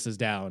brightness is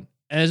down.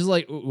 And it's just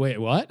like, wait,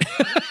 what?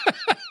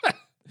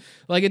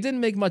 Like, it didn't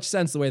make much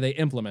sense the way they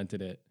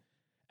implemented it.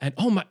 And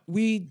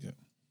we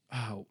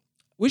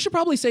should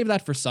probably save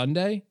that for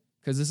Sunday,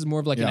 because this is more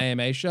of like an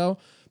AMA show.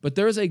 But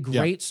there is a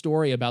great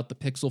story about the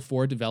Pixel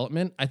 4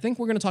 development. I think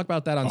we're going to talk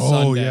about that on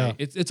Sunday. Yeah.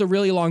 It's a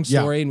really long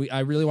story, and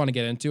I really want to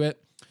get into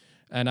it.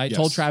 And I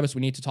told Travis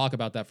we need to talk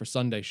about that for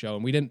Sunday show,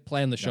 and we didn't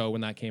plan the show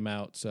when that came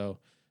out. So,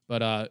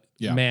 but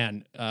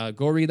man,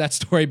 go read that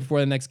story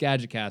before the next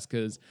Gadget Cast,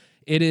 because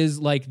it is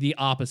like the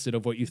opposite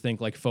of what you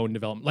think like phone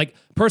development. Like,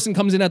 person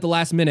comes in at the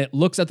last minute,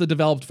 looks at the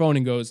developed phone,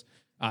 and goes,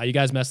 "You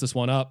guys messed this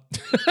one up."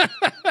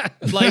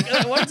 Like,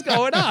 what's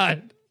going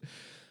on?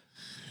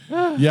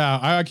 Yeah,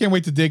 I can't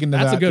wait to dig into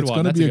that. That's a good one.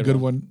 It's going to be a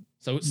good one.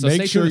 So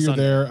make sure you're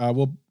there.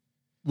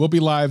 We'll be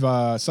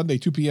live Sunday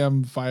 2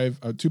 p.m.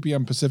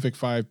 Pacific,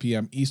 5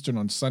 p.m. Eastern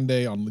on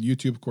Sunday on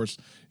YouTube. Of course,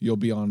 we'll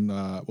be on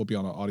an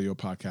audio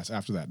podcast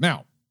after that.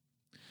 Now,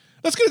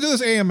 let's get into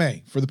this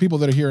AMA for the people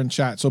that are here in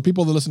chat. So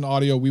people that listen to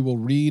audio, we will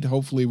read.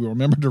 Hopefully, we'll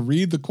remember to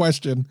read the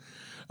question.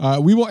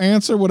 We will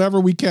answer whatever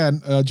we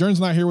can. Jern's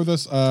not here with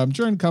us.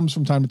 Jern comes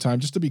from time to time,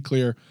 just to be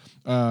clear.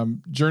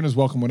 Jern is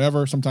welcome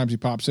whenever. Sometimes he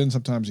pops in,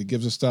 sometimes he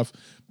gives us stuff.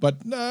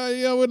 But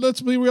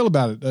let's be real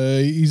about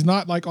it. He's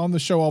not like on the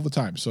show all the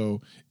time.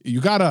 So you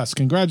got us.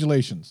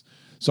 Congratulations.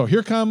 So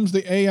here comes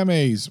the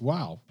AMAs.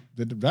 Wow.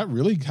 Did that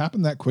really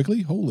happen that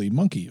quickly? Holy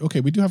monkey.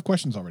 Okay, we do have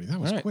questions already. That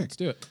was quick. Let's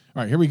do it.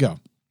 All right, here we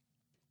go.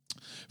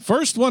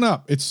 First one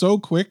up. It's so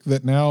quick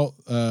that now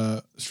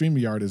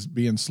StreamYard is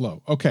being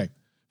slow. Okay.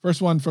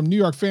 First one from New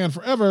York Fan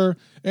Forever.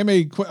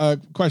 AMA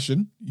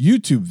question.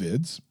 YouTube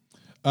vids.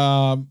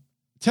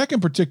 Tech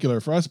in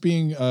particular, for us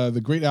being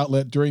the great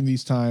outlet during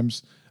these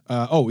times.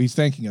 He's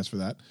thanking us for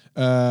that.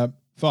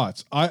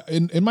 Thoughts?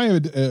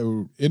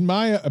 In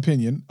my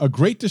opinion, a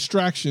great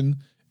distraction,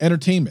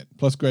 entertainment.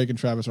 Plus, Greg and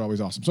Travis are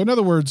always awesome. So, in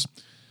other words,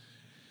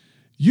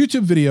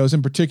 YouTube videos,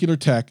 in particular,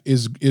 tech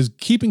is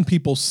keeping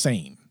people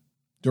sane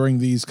during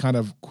these kind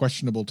of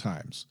questionable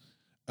times.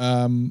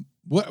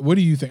 What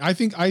do you think? I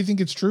think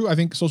it's true. I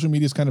think social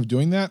media is kind of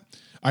doing that.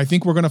 I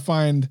think we're going to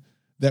find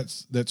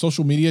that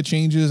social media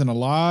changes and a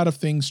lot of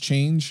things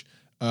change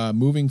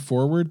moving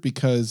forward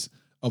because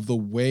of the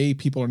way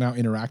people are now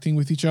interacting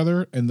with each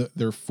other, and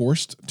they're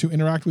forced to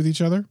interact with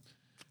each other.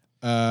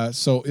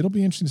 So it'll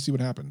be interesting to see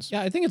what happens.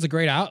 Yeah, I think it's a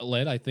great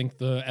outlet. I think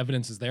the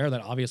evidence is there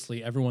that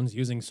obviously everyone's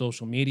using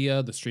social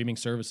media. The streaming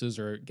services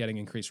are getting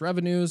increased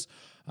revenues.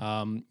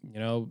 Numbers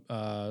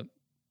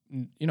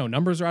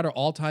are at an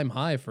all-time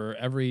high for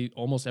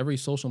almost every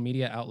social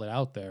media outlet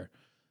out there.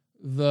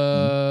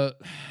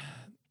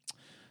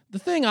 The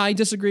thing I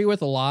disagree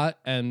with a lot,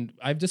 and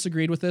I've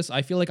disagreed with this,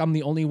 I feel like I'm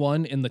the only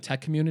one in the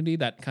tech community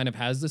that kind of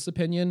has this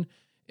opinion,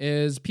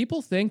 is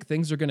people think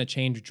things are going to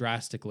change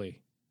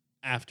drastically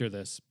after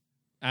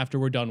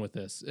we're done with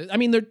this. I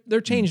mean,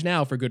 they're changed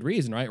now for good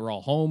reason, right? We're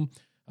all home.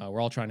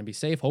 We're all trying to be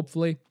safe,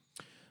 hopefully.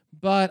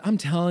 But I'm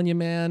telling you,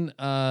 man,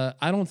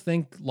 I don't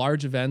think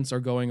large events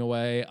are going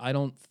away. I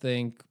don't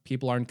think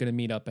people aren't going to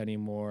meet up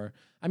anymore.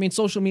 I mean,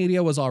 social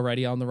media was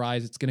already on the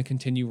rise. It's going to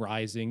continue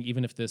rising,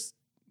 even if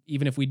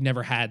we'd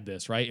never had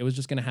this, right? It was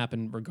just going to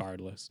happen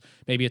regardless.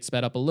 Maybe it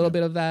sped up a little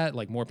bit of that,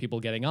 like more people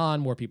getting on,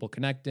 more people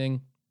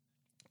connecting.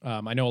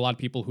 I know a lot of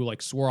people who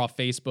like swore off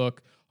Facebook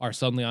are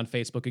suddenly on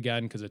Facebook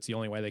again because it's the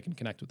only way they can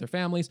connect with their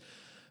families.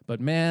 But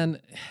man,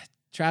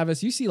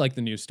 Travis, you see like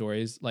the news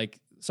stories, like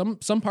some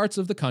parts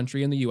of the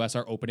country in the US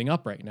are opening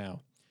up right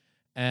now.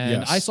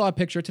 And I saw a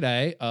picture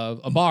today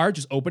of a bar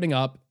just opening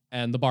up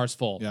and the bar's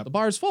full. Yep. The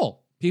bar's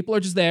full. People are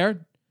just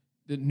there.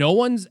 No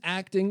one's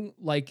acting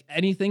like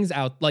anything's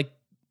out. Like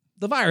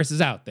the virus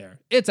is out there.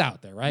 It's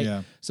out there, right?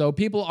 Yeah. So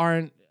people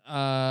are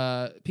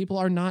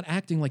not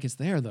acting like it's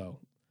there though.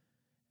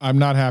 I'm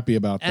not happy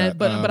about that.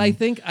 But I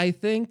think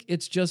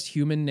it's just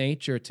human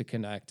nature to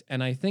connect.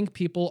 And I think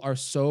people are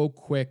so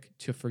quick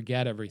to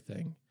forget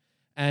everything.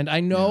 And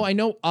I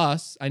know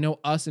us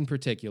in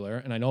particular,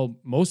 and I know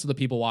most of the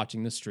people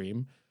watching this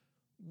stream,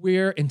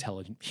 we're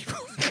intelligent people.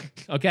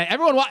 Okay,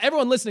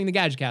 everyone listening to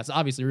GadgetCast is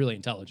obviously really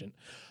intelligent.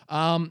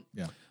 Yeah.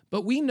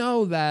 But we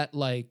know that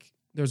like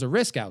there's a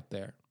risk out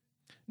there.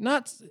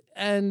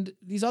 And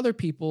these other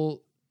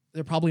people,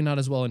 they're probably not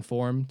as well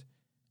informed.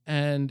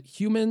 And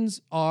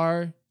humans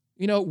are,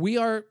 we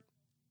are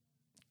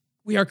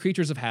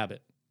creatures of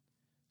habit.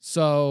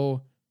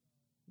 So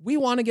we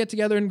want to get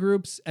together in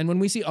groups, and when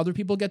we see other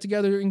people get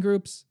together in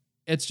groups,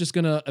 it's just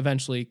gonna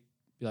eventually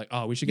be like,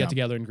 oh, we should get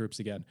together in groups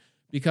again,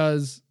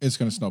 because it's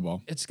gonna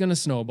snowball. It's gonna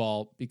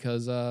snowball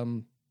because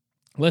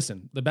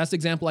listen, the best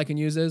example I can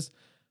use is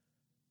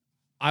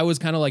I was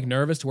kind of like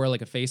nervous to wear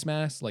like a face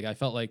mask. Like I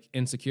felt like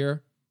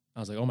insecure. I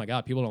was like, oh my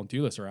God, people don't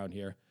do this around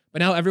here. But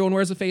now everyone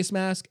wears a face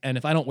mask, and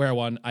if I don't wear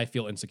one, I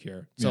feel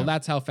insecure. So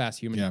that's how fast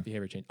human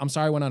behavior change. I'm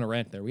sorry I went on a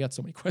rant there. We had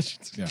so many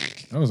questions. Yeah,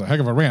 that was a heck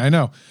of a rant. I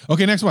know.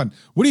 Okay, next one.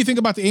 What do you think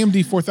about the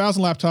AMD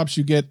 4000 laptops?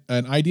 You get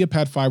an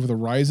IdeaPad 5 with a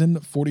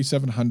Ryzen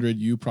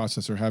 4700U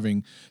processor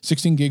having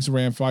 16 gigs of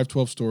RAM,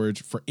 512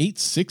 storage for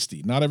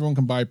 $860. Not everyone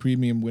can buy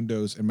premium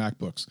Windows and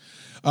MacBooks.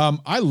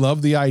 I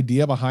love the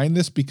idea behind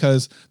this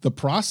because the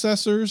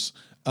processors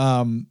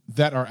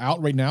that are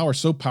out right now are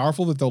so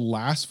powerful that they'll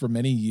last for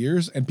many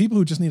years. And people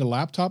who just need a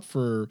laptop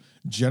for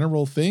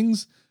general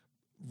things,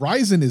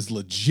 Ryzen is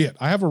legit.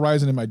 I have a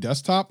Ryzen in my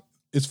desktop.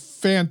 It's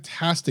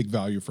fantastic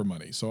value for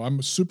money. So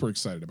I'm super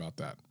excited about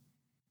that.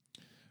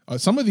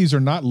 Some of these are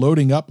not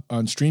loading up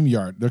on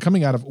StreamYard. They're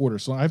coming out of order.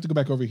 So I have to go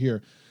back over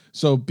here.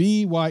 So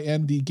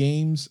BYND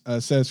Games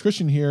says,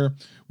 Christian here,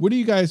 when do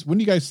you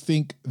guys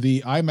think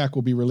the iMac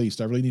will be released?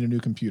 I really need a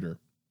new computer.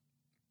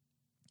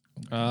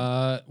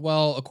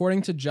 Well,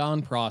 according to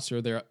John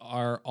Prosser, they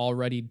are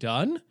already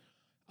done.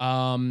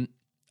 I'm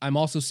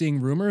also seeing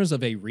rumors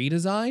of a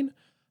redesign.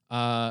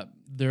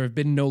 There have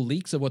been no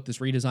leaks of what this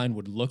redesign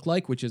would look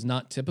like, which is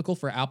not typical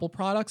for Apple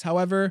products.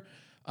 However,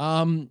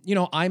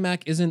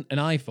 iMac isn't an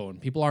iPhone.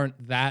 People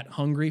aren't that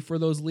hungry for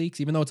those leaks.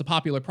 Even though it's a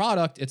popular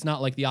product, it's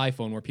not like the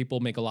iPhone where people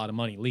make a lot of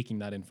money leaking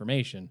that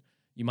information.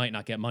 You might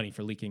not get money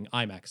for leaking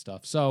iMac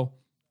stuff. So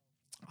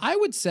I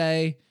would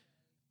say,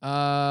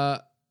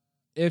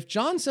 if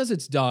John says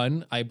it's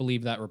done, I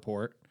believe that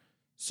report.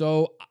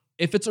 So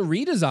if it's a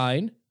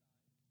redesign,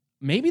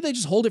 maybe they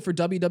just hold it for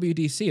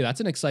WWDC.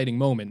 That's an exciting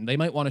moment. They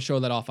might want to show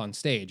that off on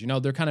stage.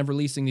 They're kind of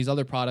releasing these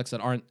other products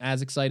that aren't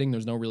as exciting.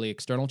 There's no really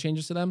external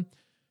changes to them.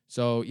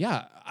 So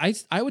yeah,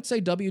 I would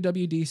say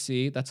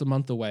WWDC. That's a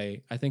month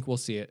away. I think we'll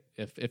see it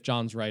if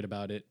John's right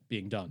about it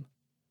being done.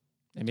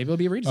 And maybe it'll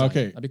be a redesign.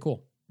 Okay. That'd be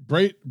cool.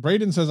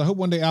 Braden says, I hope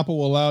one day Apple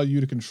will allow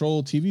you to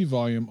control TV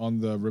volume on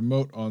the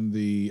remote on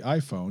the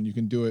iPhone. You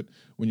can do it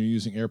when you're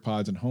using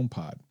AirPods and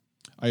HomePod.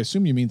 I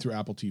assume you mean through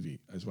Apple TV,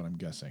 is what I'm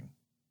guessing.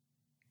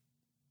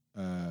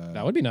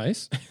 That would be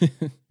nice.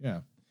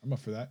 Yeah, I'm up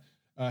for that.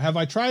 Have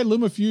I tried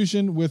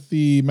LumaFusion with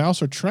the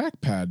mouse or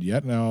trackpad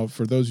yet? Now,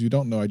 for those of you who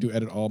don't know, I do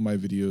edit all my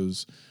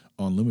videos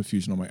on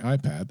LumaFusion on my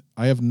iPad.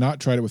 I have not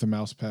tried it with a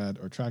mouse pad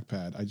or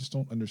trackpad. I just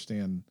don't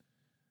understand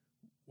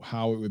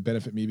how it would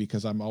benefit me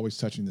because I'm always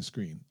touching the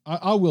screen.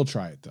 I will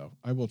try it though.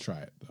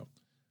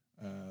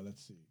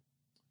 Let's see.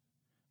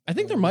 I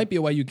think there might be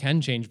a way you can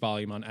change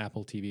volume on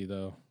Apple TV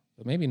though,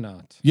 but maybe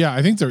not. Yeah,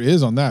 I think there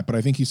is on that, but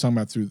I think he's talking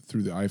about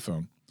through the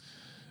iPhone.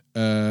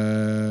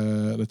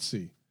 Let's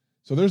see.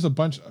 So there's a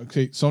bunch.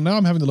 Okay, so now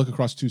I'm having to look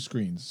across two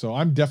screens. So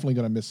I'm definitely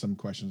going to miss some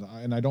questions,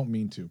 and I don't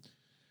mean to.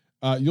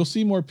 You'll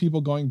see more people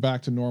going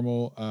back to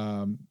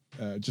normal,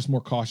 just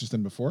more cautious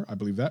than before. I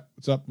believe that.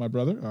 What's up, my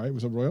brother? All right,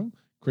 what's up, Royal?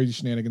 Crazy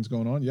shenanigans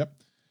going on. Yep.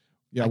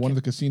 Yeah, one of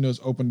the casinos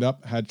opened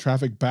up, had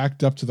traffic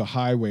backed up to the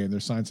highway, and their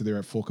signs said they're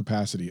at full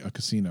capacity. A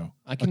casino.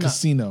 A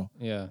casino.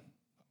 Yeah.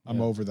 I'm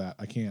over that.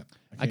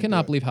 I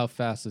cannot believe how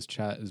fast this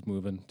chat is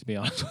moving, to be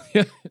honest with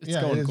you. It's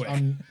going quick.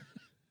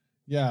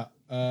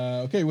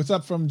 Okay, what's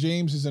up from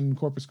James, who's in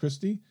Corpus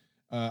Christi?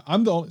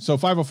 So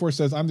 504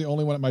 says, I'm the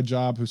only one at my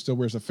job who still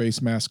wears a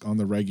face mask on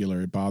the regular.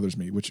 It bothers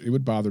me, which it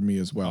would bother me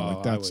as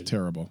well. That's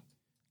terrible.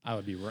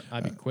 I'd be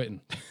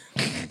quitting.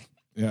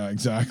 Yeah,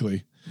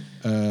 exactly.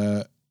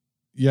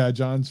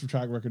 John's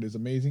track record is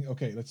amazing.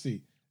 Okay, let's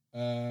see.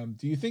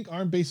 Do you think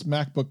ARM-based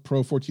MacBook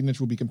Pro 14-inch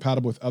will be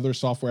compatible with other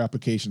software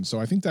applications? So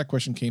I think that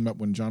question came up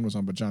when John was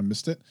on, but John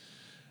missed it.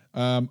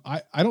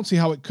 I don't see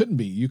how it couldn't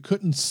be. You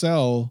couldn't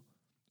sell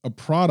a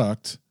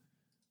product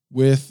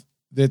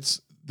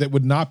that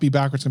would not be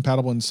backwards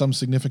compatible in some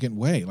significant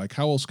way. Like,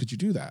 how else could you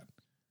do that?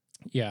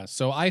 Yeah,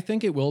 so I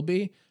think it will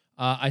be.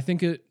 I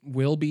think it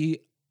will be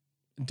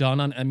done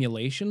on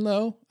emulation,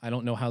 though. I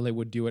don't know how they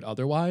would do it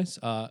otherwise.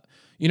 A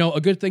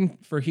good thing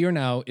for here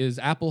now is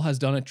Apple has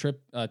done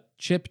a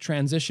chip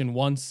transition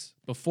once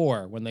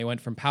before when they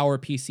went from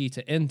PowerPC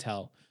to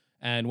Intel.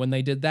 And when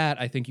they did that,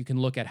 I think you can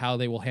look at how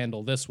they will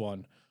handle this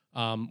one.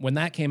 When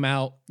that came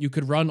out, you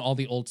could run all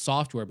the old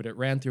software, but it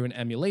ran through an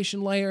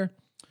emulation layer.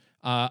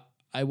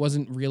 I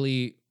wasn't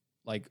really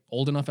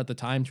old enough at the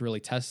time to really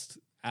test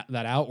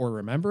that out or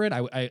remember it.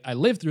 I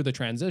lived through the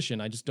transition.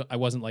 I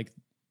wasn't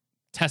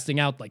testing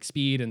out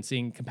speed and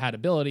seeing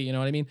compatibility. You know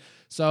what I mean?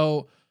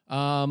 So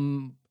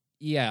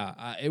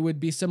it would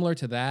be similar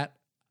to that.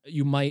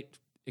 You might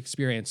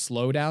experience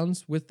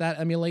slowdowns with that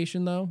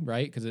emulation, though,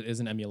 right? Because it is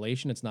an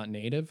emulation, it's not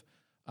native.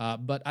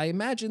 But I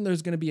imagine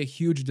there's going to be a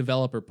huge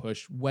developer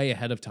push way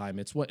ahead of time.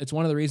 It's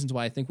one of the reasons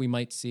why I think we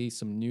might see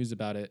some news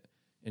about it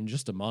in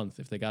just a month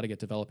if they got to get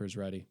developers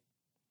ready.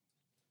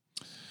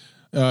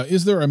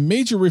 Is there a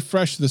major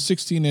refresh to the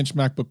 16-inch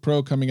MacBook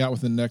Pro coming out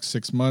within the next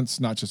 6 months?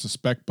 Not just a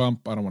spec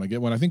bump. I don't want to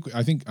get one. I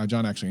think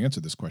John actually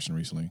answered this question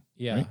recently.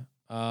 Yeah.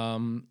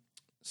 Right?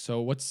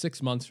 So what's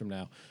 6 months from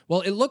now?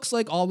 Well, it looks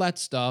like all that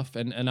stuff,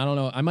 and I don't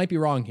know. I might be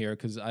wrong here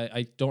because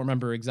I don't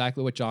remember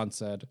exactly what John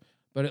said.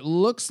 But it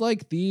looks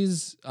like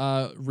these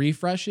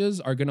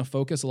refreshes are going to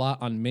focus a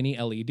lot on mini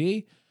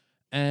LED,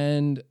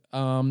 and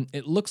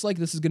it looks like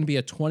this is going to be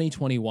a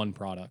 2021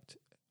 product.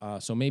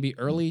 So maybe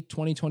early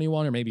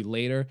 2021 or maybe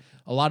later.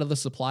 A lot of the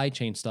supply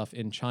chain stuff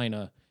in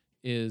China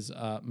is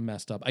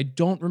messed up. I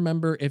don't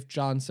remember if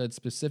John said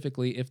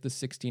specifically if the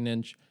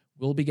 16-inch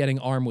will be getting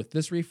ARM with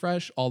this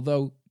refresh,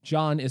 although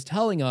John is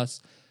telling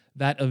us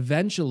that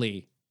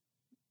eventually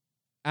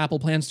Apple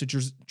plans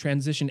to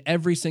transition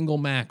every single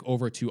Mac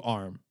over to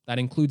ARM. That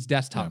includes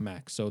desktop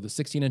Macs. So the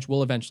 16-inch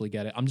will eventually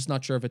get it. I'm just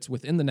not sure if it's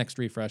within the next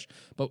refresh,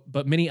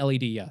 but mini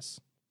LED, yes.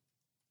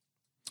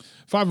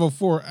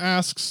 504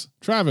 asks,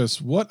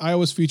 Travis, what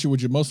iOS feature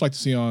would you most like to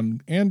see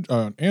on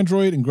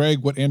Android? And Greg,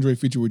 what Android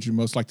feature would you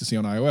most like to see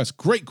on iOS?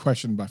 Great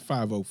question by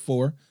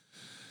 504.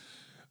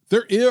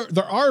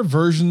 There are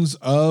versions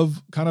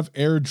of kind of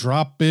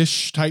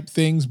AirDrop-ish type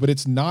things, but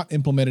it's not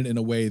implemented in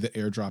a way that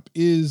AirDrop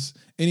is.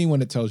 Anyone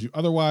that tells you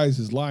otherwise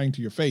is lying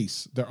to your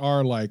face. There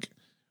are like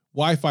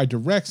Wi-Fi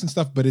directs and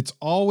stuff, but it's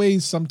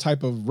always some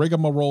type of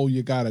rigmarole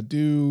you got to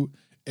do.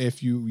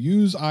 If you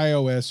use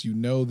iOS, you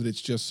know that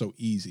it's just so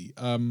easy.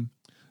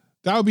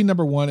 That would be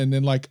number one. And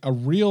then like a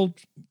real,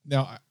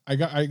 now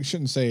I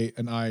shouldn't say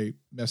an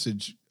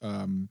iMessage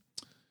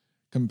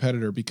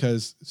competitor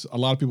because a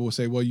lot of people will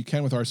say, well, you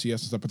can with RCS and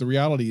stuff. But the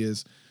reality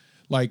is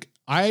like,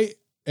 I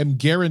am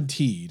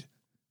guaranteed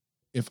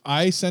if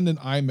I send an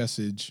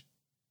iMessage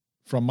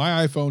from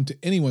my iPhone to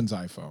anyone's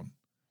iPhone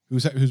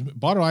who's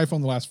bought an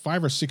iPhone the last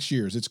 5 or 6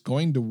 years, it's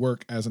going to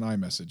work as an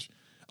iMessage.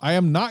 I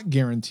am not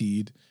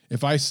guaranteed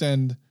if I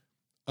send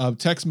a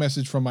text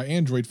message from my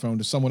Android phone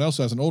to someone else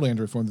who has an old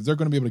Android phone that they're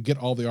going to be able to get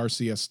all the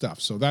RCS stuff.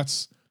 So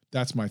that's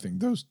my thing.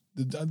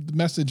 The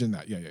message and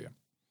that. Yeah.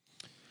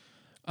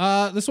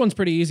 This one's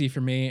pretty easy for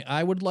me.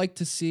 I would like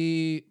to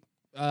see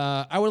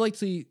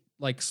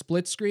like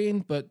split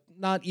screen, but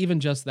not even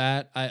just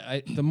that.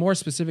 The more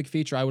specific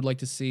feature I would like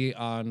to see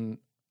on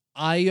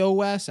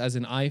iOS, as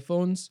in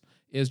iPhones,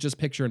 is just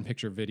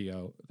picture-in-picture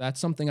video. That's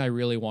something I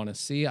really want to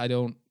see. I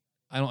don't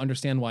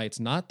understand why it's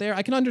not there.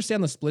 I can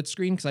understand the split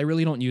screen because I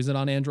really don't use it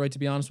on Android, to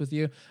be honest with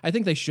you. I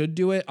think they should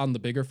do it on the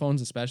bigger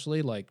phones,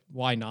 especially. Like,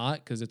 why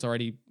not? Because they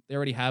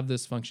already have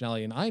this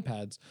functionality in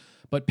iPads.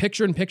 But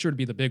picture-in-picture would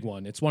be the big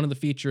one. It's one of the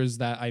features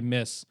that I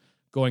miss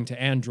going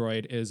to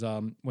Android is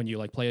when you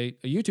like play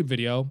a YouTube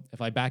video,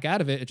 if I back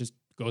out of it, it just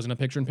goes in a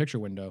picture-in-picture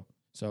window.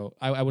 So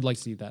I would like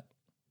to see that.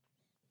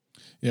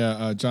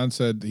 Yeah, John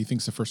said he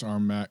thinks the first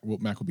ARM Mac will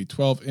be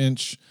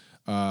 12-inch.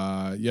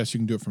 Yes, you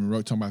can do it from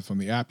remote, talking about from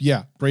the app.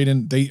 Yeah,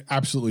 Braden, they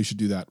absolutely should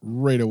do that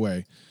right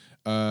away.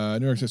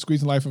 New York says,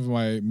 squeezing the life of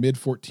my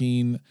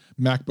mid-14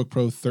 MacBook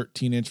Pro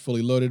 13-inch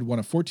fully loaded. Want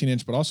a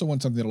 14-inch, but also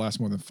want something that'll last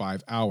more than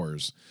 5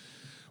 hours.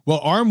 Well,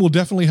 ARM will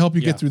definitely help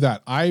you get through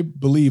that. I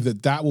believe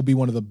that will be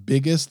one of the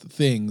biggest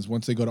things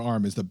once they go to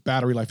ARM is the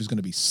battery life is going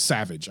to be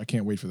savage. I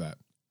can't wait for that.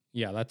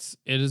 Yeah,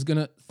 it is going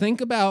to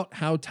think about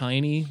how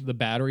tiny the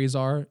batteries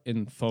are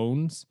in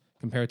phones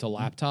compared to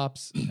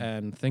laptops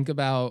and think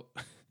about,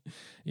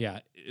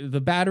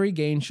 the battery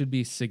gain should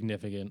be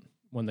significant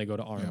when they go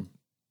to ARM.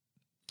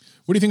 Yeah.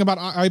 What do you think about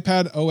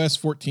iPad OS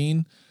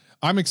 14?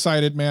 I'm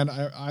excited, man.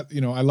 I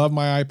love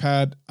my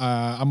iPad.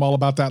 I'm all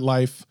about that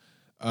life.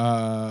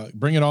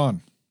 Bring it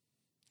on.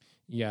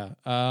 Yeah.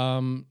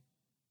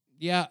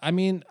 I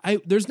mean,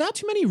 there's not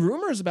too many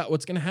rumors about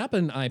what's going to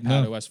happen in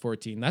iPad OS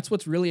 14. That's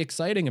what's really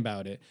exciting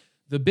about it.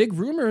 The big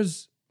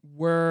rumors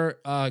were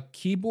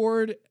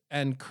keyboard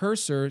and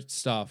cursor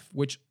stuff,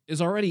 which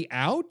is already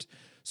out.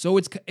 So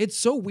it's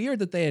so weird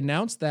that they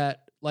announced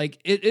that. Like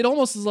it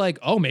almost is like,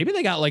 oh, maybe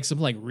they got like some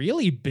like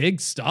really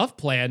big stuff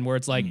planned where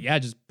it's like,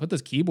 just put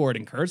this keyboard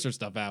and cursor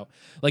stuff out.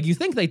 Like you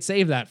think they'd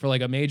save that for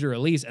like a major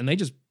release, and they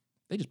just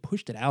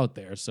pushed it out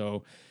there.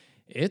 So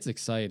it's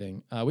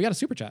exciting. We got a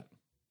super chat.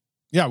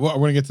 Yeah, well,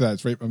 we're going to get to that.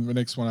 It's right on the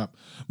next one up.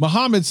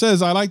 Mohammed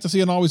says, I like to see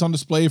an always on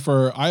display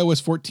for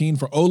iOS 14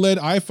 for OLED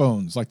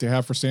iPhones like they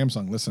have for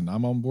Samsung. Listen,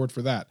 I'm on board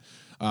for that.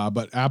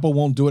 But Apple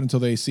won't do it until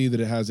they see that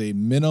it has a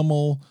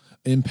minimal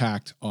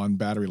impact on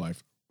battery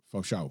life.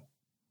 For sure.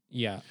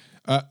 Yeah.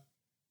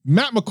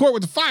 Matt McCourt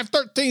with the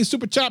 513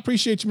 super chat.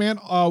 Appreciate you, man.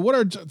 What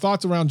are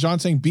thoughts around John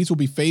saying Beats will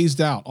be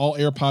phased out, all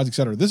AirPods,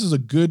 etc.? This is a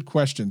good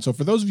question. So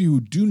for those of you who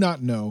do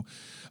not know,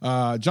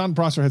 John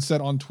Prosser had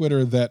said on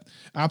Twitter that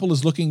Apple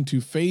is looking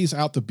to phase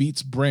out the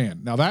Beats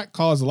brand. Now that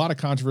caused a lot of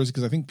controversy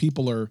because I think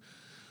people are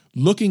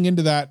looking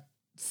into that,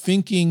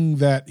 thinking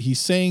that he's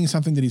saying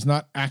something that he's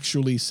not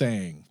actually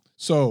saying.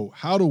 So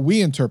how do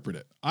we interpret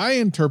it? I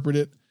interpret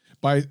it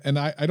and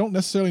I don't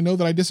necessarily know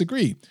that I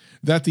disagree,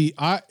 that the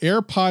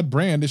AirPod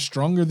brand is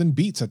stronger than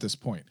Beats at this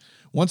point.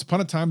 Once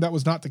upon a time, that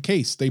was not the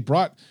case. They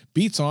brought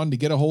Beats on to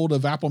get a hold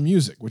of Apple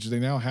Music, which they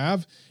now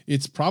have.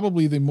 It's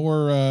probably the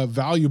more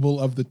valuable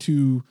of the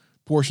two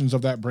portions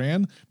of that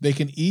brand. They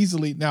can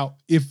easily, now,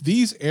 if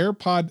these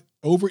AirPod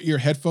over-ear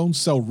headphones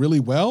sell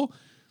really well,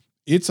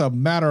 it's a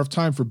matter of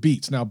time for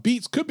Beats. Now,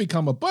 Beats could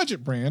become a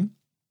budget brand.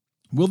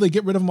 Will they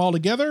get rid of them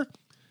altogether?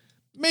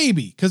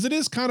 Maybe, because it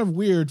is kind of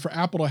weird for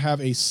Apple to have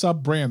a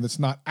sub-brand that's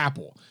not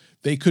Apple.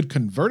 They could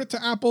convert it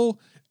to Apple.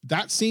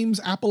 That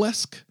seems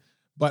Apple-esque.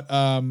 But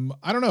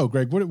I don't know,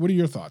 Greg, what are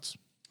your thoughts?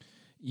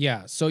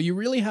 Yeah, so you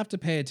really have to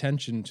pay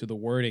attention to the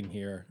wording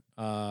here.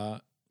 I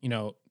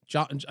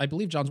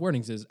believe John's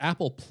wording is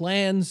Apple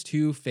plans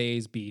to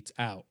phase Beats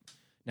out.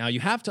 Now,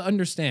 you have to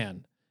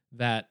understand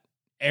that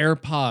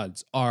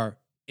AirPods are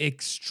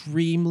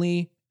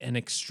extremely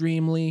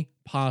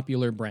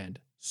popular brand.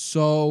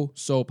 So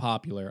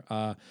popular.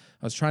 I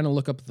was trying to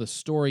look up the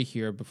story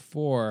here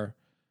before.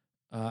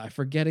 I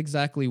forget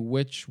exactly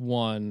which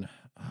one.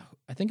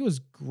 I think it was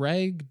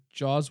Greg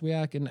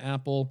Joswiak in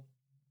Apple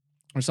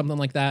or something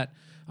like that.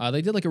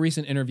 They did like a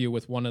recent interview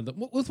with one of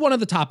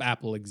the top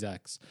Apple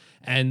execs,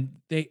 and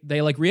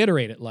they like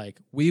reiterated like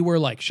we were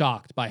like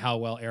shocked by how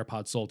well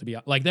AirPods sold. To be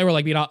like they were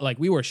like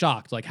we were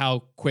shocked like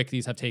how quick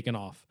these have taken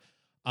off.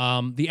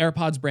 The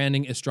AirPods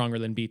branding is stronger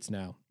than Beats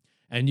now,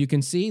 and you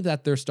can see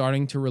that they're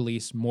starting to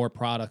release more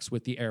products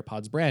with the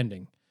AirPods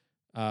branding.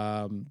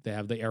 They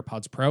have the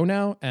AirPods Pro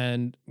now,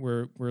 and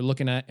we're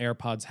looking at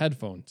AirPods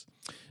headphones.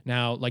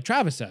 Now, like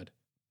Travis said,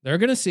 they're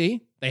going to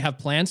see. They have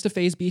plans to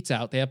phase Beats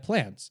out. They have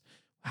plans.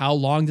 How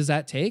long does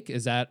that take?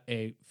 Is that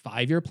a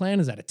 5-year plan?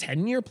 Is that a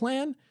 10-year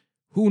plan?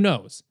 Who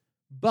knows?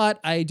 But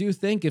I do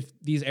think if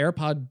these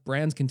AirPod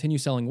brands continue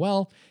selling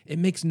well, it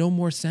makes no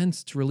more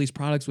sense to release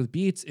products with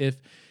Beats. If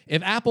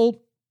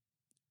Apple,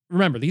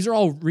 remember, these are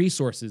all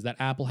resources that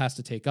Apple has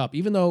to take up.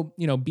 Even though,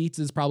 Beats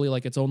is probably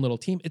like its own little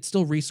team, it's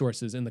still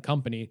resources in the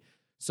company.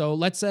 So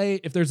let's say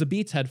if there's a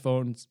Beats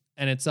headphones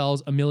and it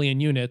sells 1 million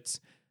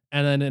units,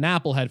 and then an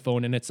Apple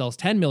headphone and it sells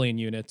 10 million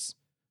units,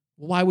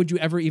 why would you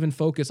ever even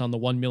focus on the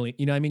 1 million?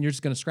 You know what I mean? You're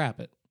just going to scrap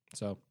it.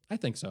 So I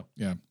think so.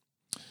 Yeah.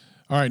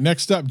 All right.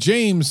 Next up,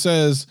 James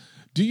says,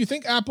 do you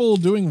think Apple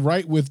doing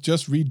right with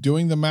just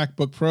redoing the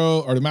MacBook Pro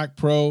or the Mac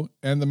Pro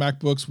and the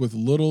MacBooks with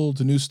little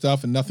to new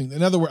stuff and nothing?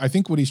 In other words, I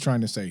think what he's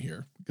trying to say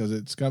here, because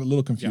it's got a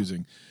little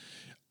confusing.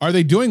 Yeah. Are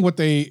they doing what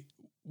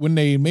when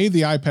they made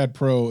the iPad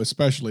Pro,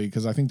 especially,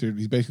 because I think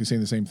he's basically saying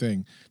the same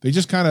thing, they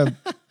just kind of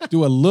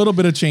do a little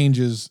bit of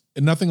changes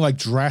and nothing like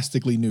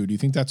drastically new. Do you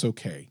think that's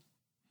okay?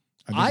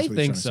 I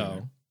think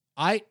so.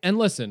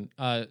 Listen,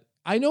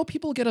 I know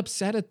people get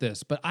upset at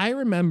this, but I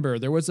remember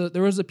there was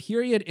a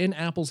period in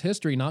Apple's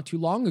history not too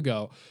long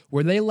ago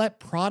where they let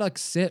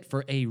products sit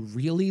for a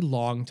really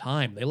long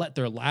time. They let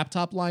their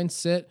laptop line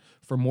sit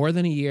for more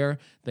than a year.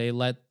 They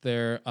let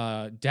their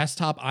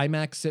desktop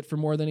iMac sit for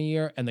more than a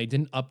year, and they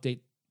didn't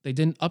update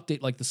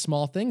like the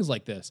small things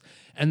like this.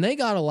 And they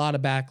got a lot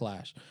of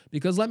backlash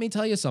because let me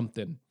tell you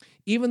something.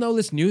 Even though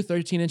this new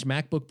 13-inch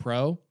MacBook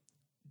Pro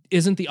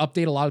isn't the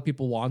update a lot of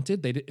people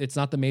wanted, it's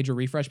not the major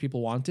refresh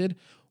people wanted,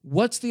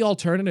 what's the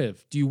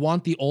alternative? Do you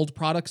want the old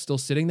product still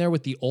sitting there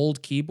with the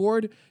old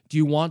keyboard? Do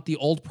you want the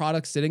old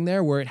product sitting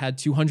there where it had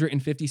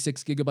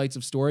 256 gigabytes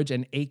of storage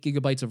and 8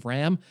 gigabytes of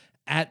RAM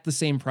at the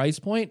same price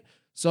point?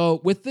 So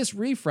with this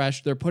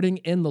refresh, they're putting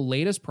in the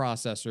latest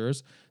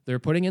processors, they're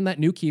putting in that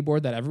new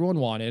keyboard that everyone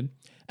wanted,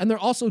 and they're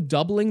also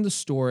doubling the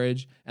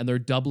storage and they're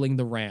doubling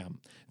the RAM.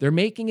 They're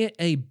making it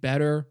a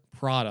better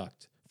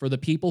product for the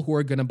people who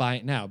are going to buy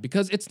it now,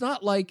 because it's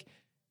not like,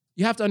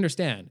 you have to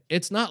understand,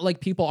 it's not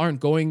like people aren't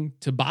going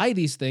to buy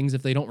these things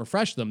if they don't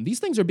refresh them. These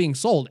things are being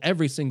sold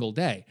every single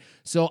day.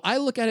 So I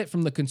look at it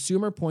from the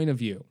consumer point of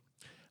view.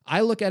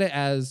 I look at it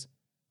as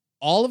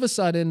all of a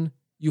sudden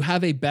you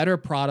have a better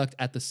product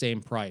at the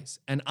same price.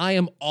 And I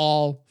am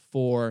all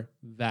for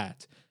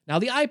that. Now,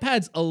 the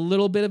iPad's a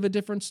little bit of a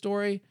different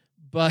story,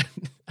 but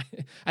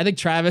I think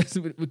Travis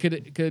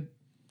could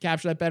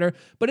capture that better.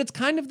 But it's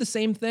kind of the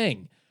same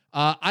thing.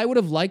 I would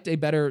have liked a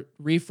better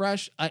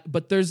refresh,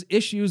 but there's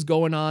issues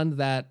going on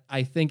that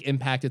I think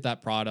impacted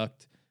that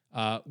product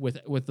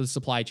with the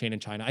supply chain in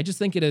China. I just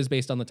think it is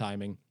based on the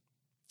timing.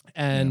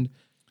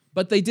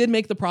 But they did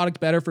make the product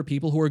better for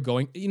people who are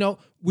going,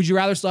 would you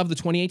rather still have the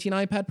 2018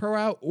 iPad Pro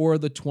out or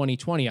the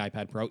 2020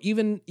 iPad Pro?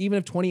 Even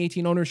if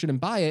 2018 owners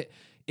shouldn't buy it,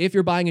 if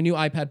you're buying a new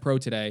iPad Pro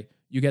today,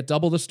 you get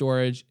double the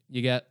storage,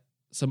 you get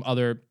some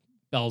other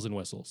bells and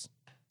whistles.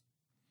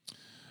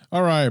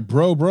 All right,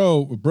 bruh.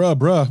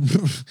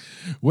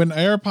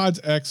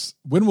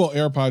 When will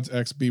AirPods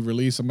X be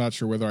released? I'm not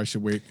sure whether I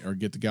should wait or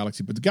get the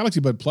Galaxy, but the Galaxy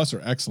Bud Plus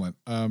are excellent.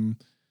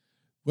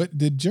 What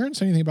did Jaron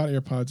say anything about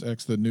AirPods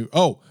X? The new,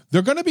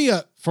 they're going to be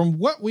from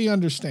what we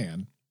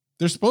understand,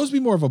 they're supposed to be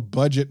more of a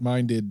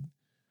budget-minded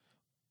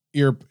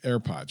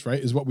AirPods, right?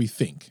 Is what we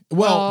think.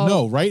 Well,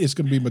 no, right? It's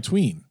going to be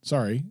between.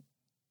 Sorry.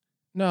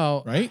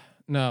 No. Right?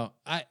 No.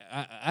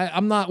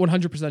 I'm not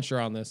 100%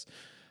 sure on this.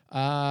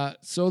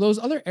 So those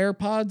other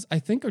AirPods, I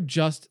think, are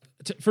just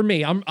for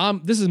me.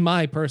 This is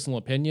my personal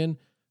opinion.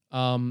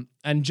 And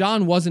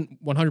John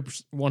wasn't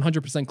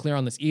 100% clear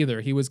on this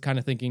either. He was kind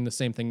of thinking the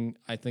same thing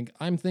I think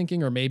I'm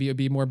thinking, or maybe it'd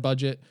be more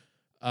budget.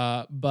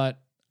 But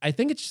I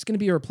think it's just going to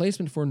be a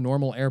replacement for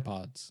normal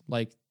AirPods.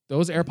 Like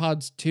those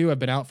AirPods 2 have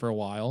been out for a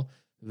while.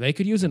 They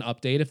could use an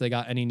update if they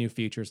got any new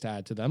features to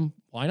add to them.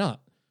 Why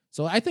not?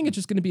 So I think it's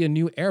just going to be a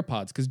new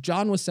AirPods, because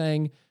John was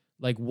saying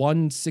like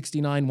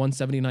 $169,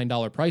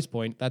 $179 price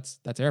point. That's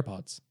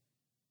AirPods.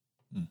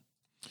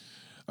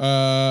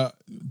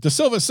 De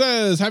Silva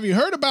says, have you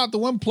heard about the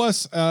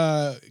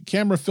OnePlus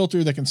camera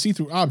filter that can see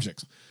through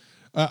objects?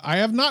 I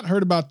have not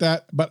heard about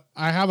that, but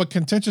I have a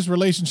contentious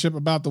relationship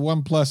about the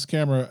OnePlus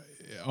camera.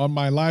 On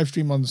my live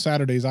stream on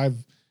Saturdays, I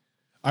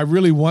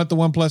really want the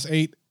OnePlus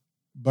 8,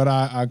 but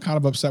I'm kind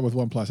of upset with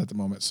OnePlus at the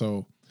moment.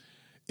 So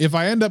if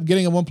I end up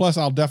getting a OnePlus,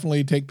 I'll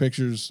definitely take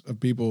pictures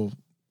of people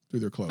through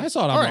their clothes. I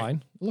saw it online.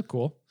 Right. It looked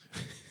cool.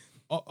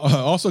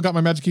 Also got my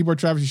Magic Keyboard,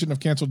 Travis. You shouldn't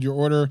have canceled your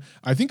order.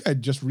 I think I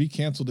just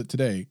re-canceled it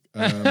today.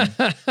 Re-cancel.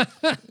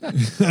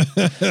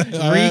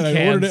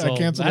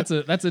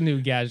 That's a new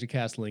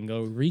GadgetCast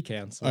lingo.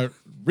 Re-cancel.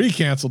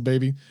 Re-canceled,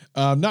 baby.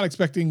 Not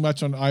expecting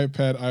much on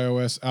iPad,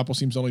 iOS. Apple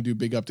seems to only do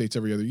big updates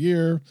every other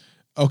year.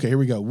 Okay, here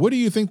we go. What do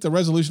you think the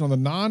resolution on the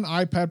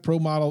non-iPad Pro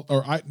model,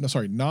 non-Pro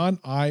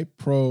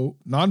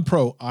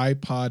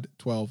iPod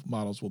 12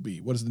 models will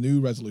be? What is the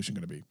new resolution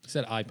going to be? You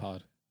said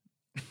iPod.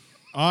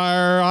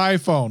 Our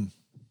iPhone.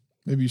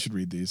 Maybe you should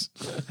read these.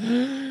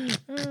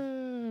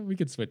 We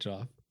could switch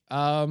off.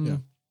 Yeah.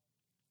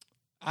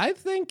 I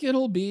think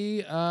it'll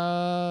be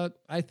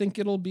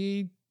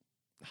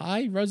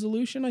high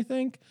resolution. I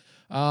think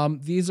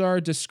these are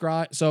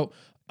described. So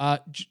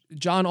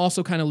John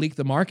also kind of leaked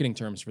the marketing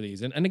terms for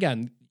these, and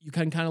again, you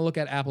can kind of look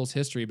at Apple's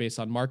history based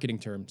on marketing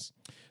terms.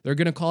 They're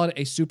going to call it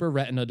a Super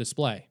Retina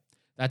display.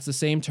 That's the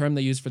same term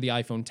they use for the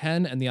iPhone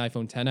 10 and the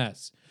iPhone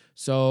 10s.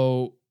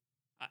 So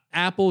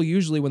Apple,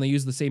 usually when they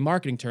use the same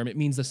marketing term, it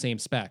means the same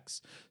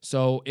specs.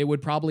 So it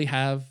would probably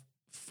have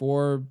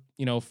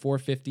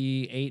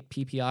 458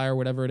 PPI or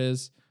whatever it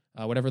is,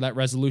 whatever that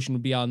resolution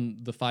would be on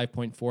the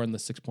 5.4 and the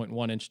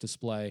 6.1 inch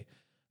display.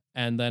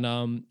 And then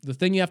the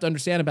thing you have to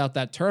understand about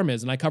that term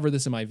is, and I covered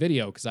this in my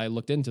video because I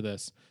looked into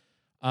this,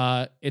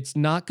 it's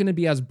not going to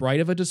be as bright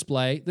of a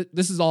display.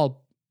 This is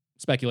all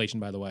speculation,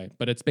 by the way,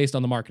 but it's based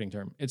on the marketing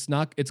term. It's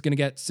going to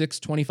get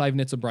 625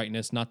 nits of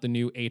brightness, not the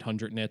new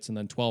 800 nits and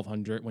then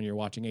 1200 when you're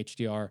watching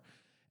HDR.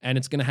 And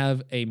it's going to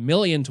have a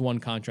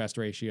 1,000,000-to-1 contrast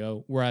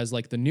ratio, whereas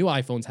like the new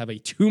iPhones have a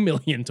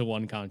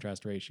 2,000,000-to-1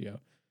 contrast ratio.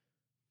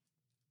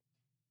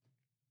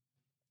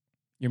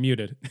 You're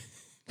muted.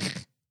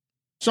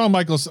 Sean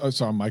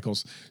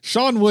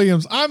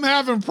Williams. I'm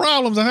having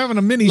problems. I'm having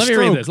a mini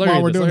stroke.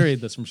 Let me read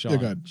this from Sean.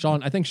 Yeah,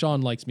 Sean, I think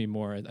Sean likes me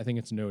more. I think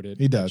it's noted.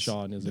 He does.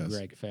 Sean is a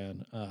Greg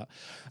fan.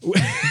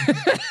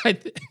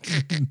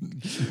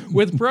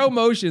 With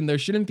ProMotion, there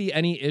shouldn't be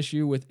any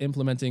issue with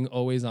implementing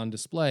always on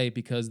display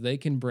because they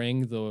can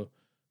bring the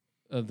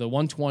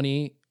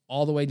 120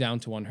 all the way down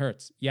to 1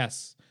 hertz.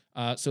 Yes.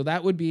 So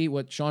that would be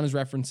what Sean is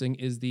referencing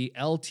is the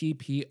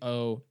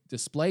LTPO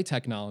display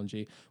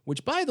technology,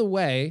 which, by the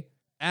way,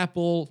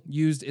 Apple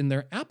used in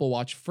their Apple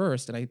Watch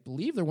first, and I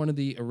believe they're one of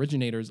the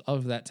originators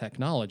of that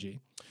technology.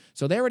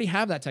 So they already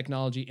have that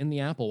technology in the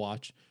Apple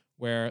Watch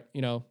where,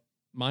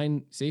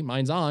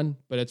 mine's on,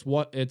 but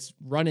it's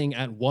running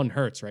at 1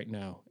 hertz right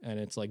now, and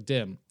it's like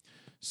dim.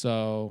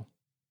 So,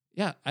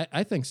 yeah,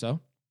 I think so.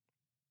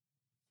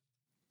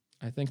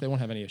 I think they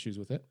won't have any issues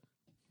with it.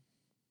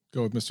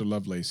 Go with Mr.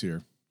 Lovelace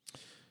here.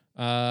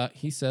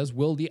 He says,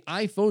 will the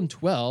iPhone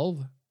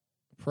 12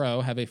 Pro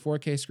have a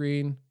 4K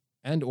screen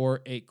and or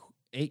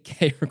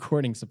 8K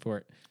recording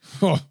support?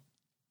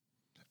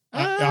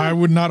 I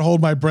would not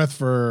hold my breath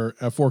for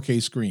a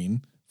 4K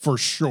screen, for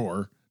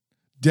sure.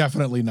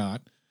 Definitely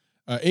not.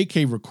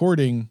 8K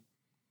recording,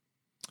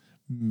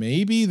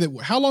 maybe.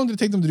 How long did it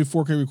take them to do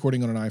 4K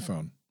recording on an iPhone?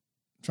 I'm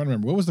trying to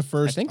remember. What was the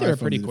first? I think they were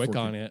pretty quick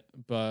on it,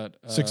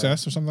 but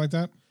 6S or something like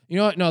that? You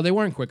know what? No, they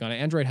weren't quick on it.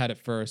 Android had it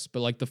first,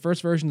 but like the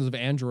first versions of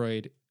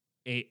Android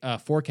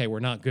 4K were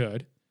not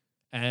good.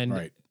 And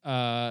right.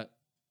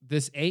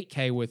 This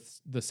 8K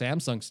with the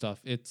Samsung stuff,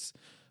 it's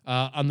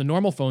on the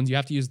normal phones, you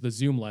have to use the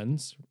zoom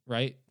lens,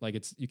 right? Like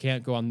you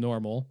can't go on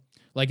normal.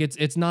 Like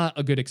it's not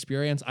a good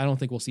experience. I don't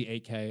think we'll see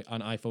 8K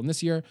on iPhone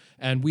this year,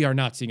 and we are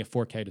not seeing a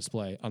 4K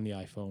display on the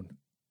iPhone.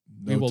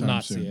 We will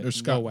not see it.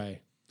 There's no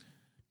way.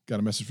 Got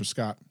a message for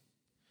Scott.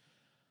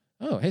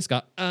 Oh, hey,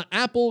 Scott.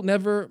 Apple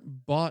never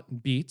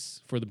bought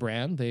Beats for the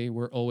brand. They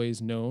were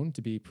always known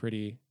to be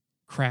pretty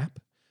crap.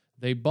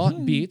 They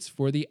bought Beats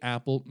for the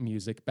Apple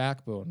Music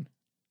backbone.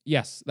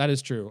 Yes, that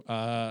is true.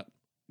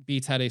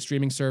 Beats had a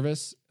streaming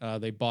service.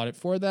 They bought it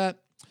for that.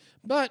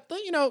 But,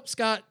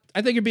 Scott,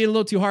 I think you're being a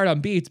little too hard on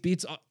Beats.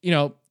 Beats,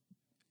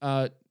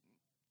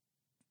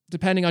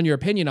 depending on your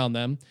opinion on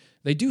them,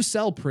 they do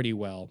sell pretty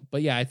well.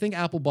 But yeah, I think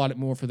Apple bought it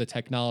more for the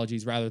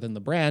technologies rather than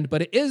the brand.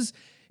 But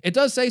it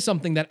does say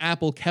something that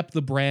Apple kept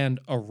the brand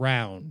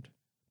around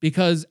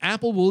because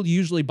Apple will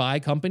usually buy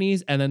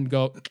companies and then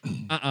go,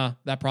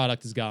 that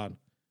product is gone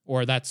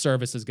or that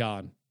service is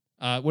gone.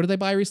 What did they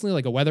buy recently?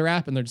 Like a weather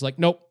app, and they're just like,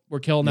 nope, we're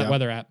killing that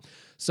weather app.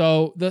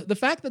 So the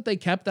fact that they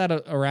kept that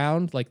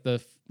around, like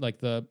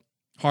the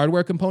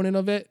hardware component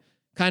of it,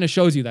 kind of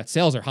shows you that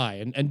sales are high.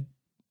 And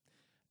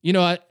you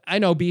know, I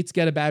know Beats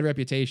get a bad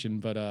reputation,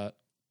 but a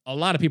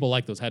lot of people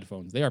like those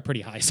headphones. They are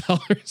pretty high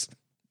sellers.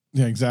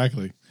 Yeah,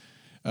 exactly.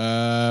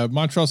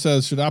 Montreal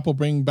says, should Apple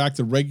bring back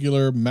the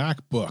regular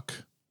MacBook?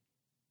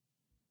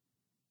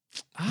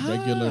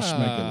 Regular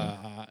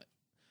schmegular.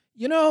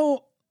 You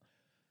know,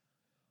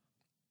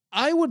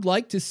 I would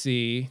like to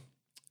see,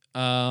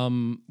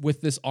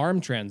 with this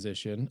ARM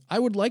transition, I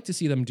would like to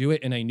see them do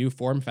it in a new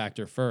form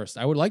factor first.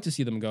 I would like to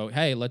see them go,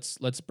 hey, let's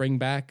bring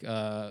back,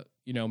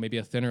 maybe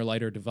a thinner,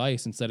 lighter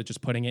device instead of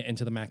just putting it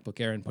into the MacBook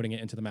Air and putting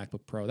it into the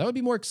MacBook Pro. That would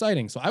be more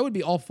exciting. So I would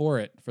be all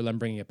for them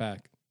bringing it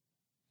back.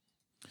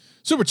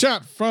 Super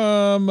chat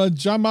from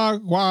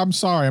Jama. Well, I'm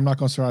sorry. I'm not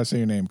going to try to say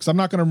your name because I'm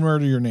not going to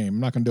murder your name. I'm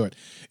not going to do it.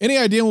 Any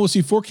idea when we'll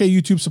see 4K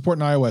YouTube support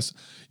in iOS?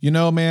 You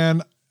know,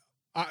 man,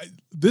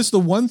 this is the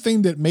one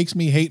thing that makes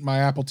me hate my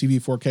Apple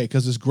TV 4K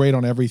because it's great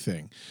on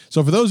everything.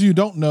 So for those of you who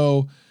don't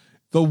know,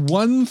 the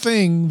one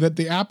thing that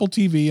the Apple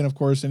TV and, of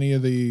course, any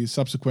of the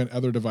subsequent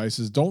other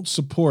devices don't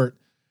support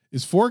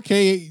is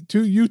 4K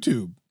to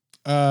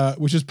YouTube,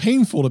 which is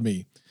painful to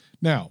me.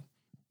 Now,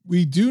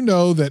 we do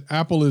know that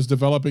Apple is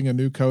developing a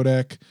new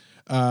codec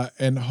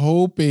and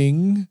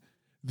hoping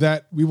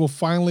that we will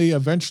finally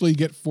eventually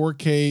get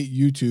 4K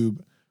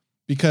YouTube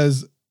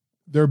because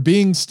they're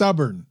being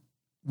stubborn.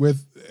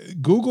 With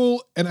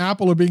Google and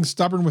Apple are being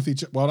stubborn with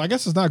each other. Well, I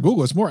guess it's not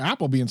Google. It's more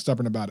Apple being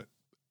stubborn about it.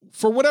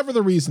 For whatever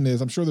the reason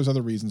is, I'm sure there's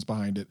other reasons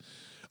behind it.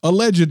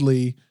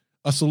 Allegedly,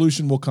 a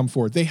solution will come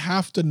forward. They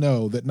have to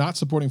know that not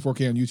supporting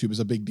 4K on YouTube is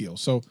a big deal.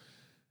 So,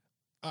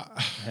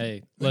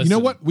 hey, listen. You know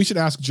what? We should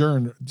ask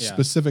Jern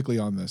specifically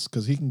on this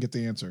because he can get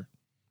the answer.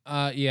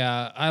 I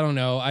don't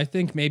know. I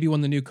think maybe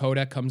when the new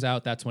codec comes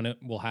out, that's when it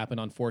will happen,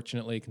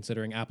 unfortunately,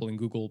 considering Apple and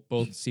Google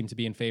both seem to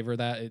be in favor of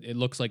that. It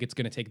looks like it's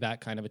going to take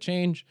that kind of a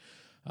change.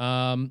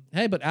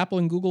 Hey, but Apple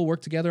and Google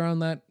work together on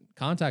that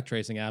contact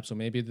tracing app, so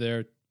maybe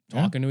they're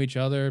talking to each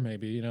other.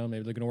 Maybe they're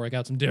going to work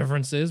out some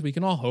differences. We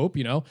can all hope.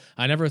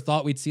 I never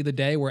thought we'd see the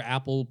day where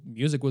Apple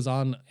Music was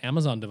on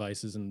Amazon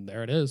devices, and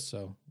there it is.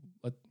 So,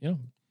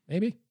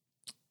 maybe.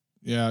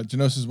 Yeah,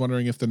 Janos is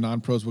wondering if the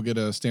non-pros will get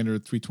a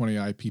standard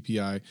 320i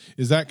PPI.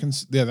 Is that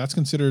that's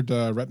considered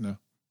Retina?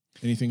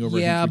 Anything over?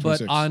 Yeah,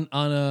 but on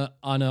a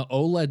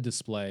OLED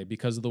display,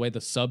 because of the way the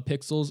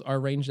subpixels are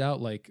ranged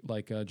out, like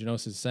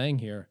Janos is saying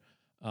here,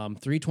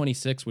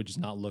 326 would just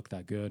not look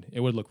that good. It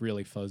would look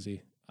really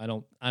fuzzy. I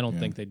don't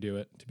think they do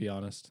it, to be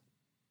honest.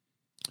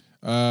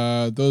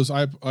 Those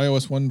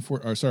iOS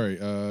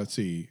 1.4. Let's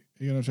see.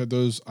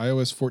 Those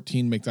iOS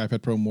 14 make the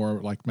iPad Pro more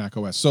like Mac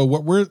OS. So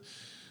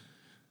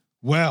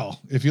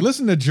if you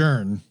listen to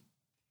Jern,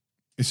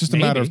 it's just a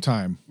matter of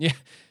time. Yeah.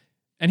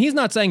 And he's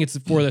not saying it's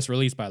for this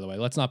release, by the way.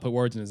 Let's not put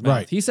words in his mouth.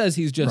 Right. He says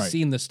he's just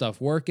seen this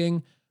stuff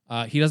working.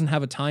 He doesn't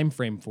have a time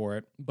frame for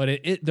it, but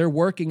they're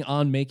working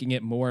on making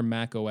it more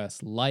Mac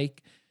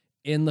OS-like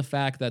in the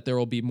fact that there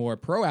will be more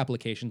pro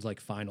applications like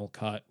Final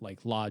Cut, like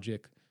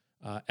Logic,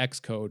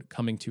 Xcode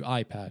coming to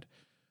iPad.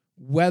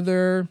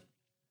 Whether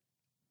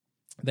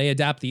they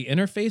adapt the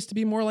interface to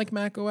be more like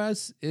Mac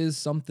OS is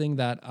something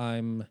that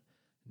I'm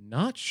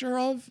not sure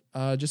of,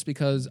 just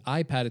because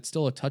iPad, it's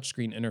still a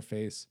touchscreen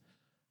interface.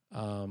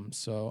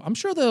 So I'm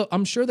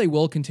sure they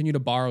will continue to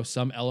borrow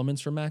some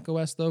elements from Mac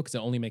OS though, because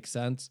it only makes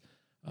sense.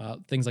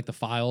 Things like the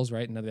files,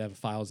 right? Now they have a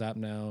Files app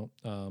now.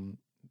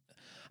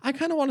 I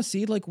kind of want to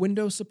see like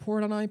Windows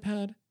support on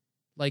iPad.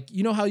 Like,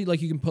 how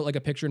you can put like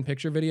a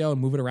picture-in-picture video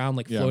and move it around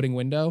like floating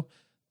window.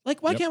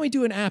 Like, why can't we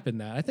do an app in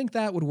that? I think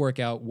that would work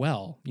out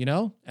well,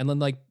 And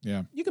then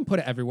you can put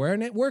it everywhere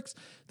and it works.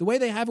 The way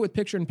they have it with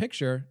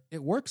picture-in-picture,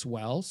 it works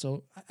well.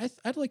 So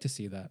I'd like to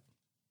see that.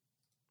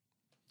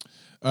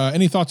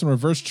 Any thoughts on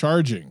reverse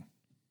charging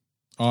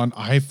on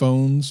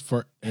iPhones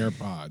for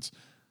AirPods?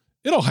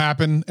 It'll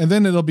happen. And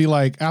then it'll be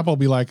like, Apple will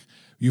be like,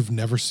 you've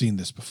never seen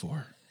this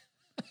before.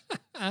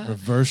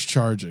 Reverse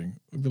charging.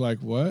 We'd be like,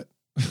 what?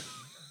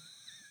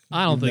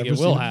 I don't think it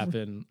will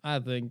happen. I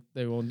think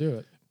they won't do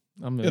it.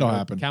 It'll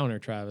happen. Counter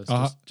Travis,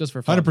 just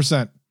for fun.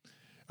 100%.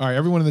 All right,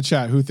 everyone in the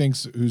chat,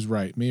 who's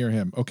right, me or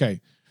him?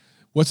 Okay.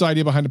 What's the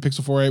idea behind the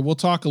Pixel 4a? We'll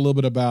talk a little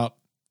bit about,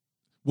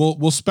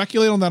 we'll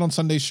speculate on that on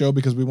Sunday's show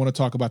because we want to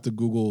talk about the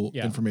Google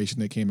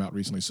information that came out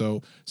recently.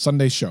 So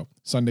Sunday's show.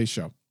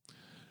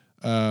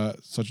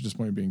 Such a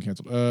disappointment being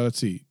canceled. Let's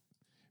see.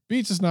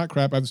 Beats is not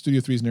crap. I have the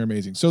Studio 3s and they're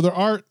amazing. So there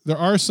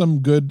are some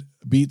good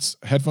Beats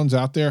headphones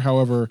out there.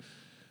 However,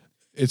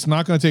 it's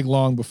not going to take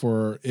long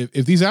before,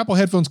 if these Apple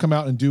headphones come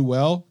out and do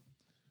well,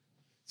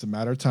 it's a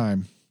matter of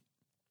time.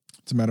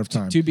 To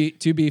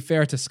be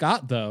fair to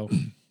Scott, though,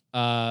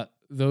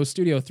 those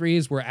Studio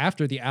 3s were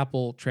after the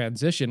Apple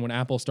transition, when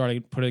Apple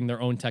started putting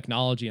their own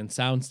technology and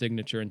sound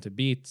signature into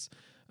Beats.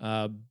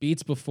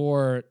 Beats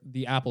before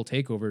the Apple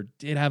takeover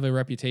did have a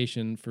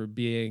reputation for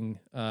being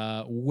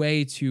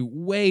way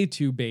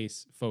too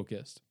bass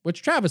focused,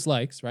 which Travis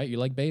likes, right? You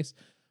like bass,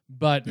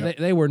 but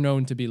they were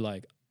known to be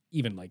like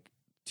even like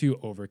too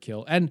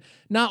overkill. And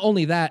not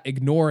only that,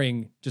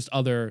 ignoring just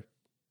other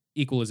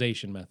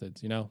equalization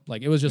methods, you know?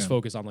 Like it was just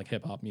focused on like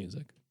hip hop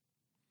music.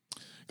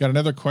 Got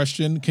another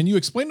question. Can you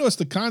explain to us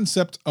the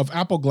concept of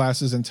Apple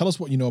glasses and tell us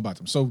what you know about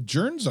them? So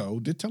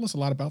Jernzo did tell us a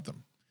lot about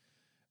them.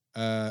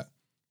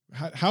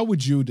 How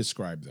would you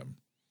describe them?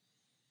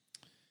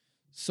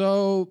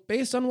 So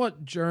based on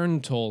what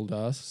Jern told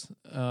us,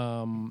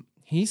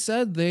 he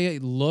said they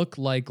look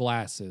like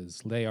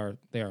glasses. They are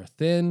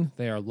thin,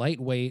 they are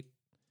lightweight,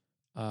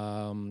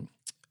 and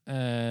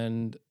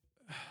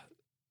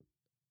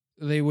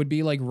they would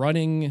be like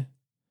running.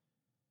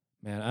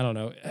 Man, I don't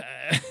know.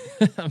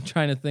 I'm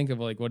trying to think of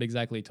like what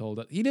exactly he told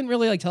us. He didn't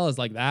really like tell us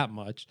like that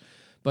much,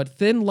 but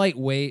thin,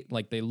 lightweight,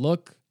 like they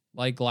look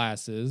like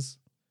glasses.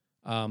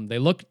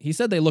 He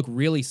said they look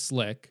really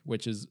slick,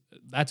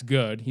 that's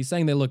good. He's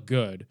saying they look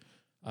good.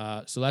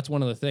 So that's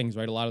one of the things,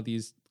 right? A lot of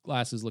these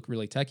glasses look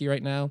really techy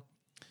right now.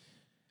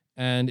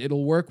 And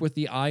it'll work with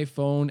the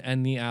iPhone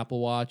and the Apple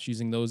Watch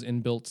using those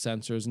inbuilt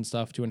sensors and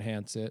stuff to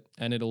enhance it.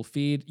 And it'll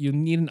feed, you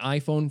need an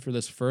iPhone for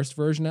this first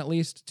version at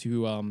least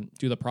to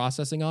do the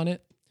processing on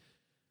it.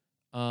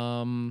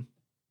 And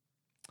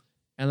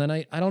then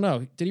I don't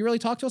know. Did he really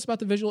talk to us about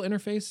the visual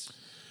interface?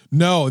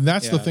 No, and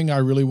that's the thing I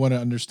really want to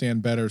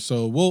understand better.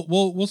 So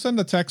we'll send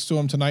a text to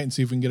him tonight and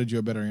see if we can get you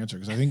a better answer,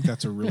 because I think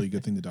that's a really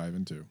good thing to dive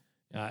into.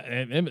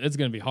 It's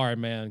going to be hard,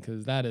 man,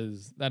 because that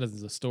is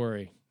the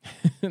story.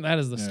 That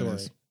is the story.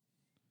 Is.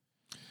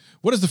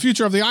 What is the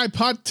future of the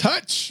iPod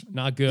Touch?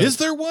 Not good. Is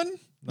there one?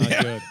 Not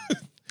good.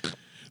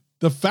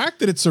 The fact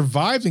that it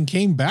survived and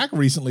came back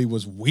recently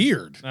was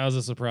weird. That was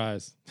a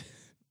surprise.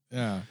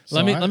 Yeah.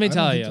 So Let me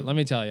tell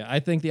you. I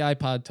think the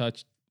iPod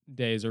Touch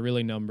days are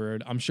really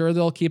numbered. I'm sure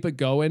they'll keep it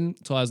going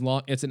till as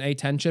long. It's an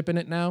A10 chip in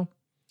it now.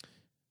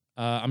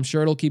 I'm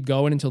sure it'll keep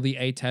going until the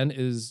A10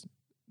 is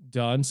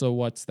done. So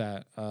what's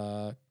that?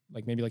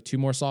 Like maybe like 2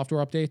 more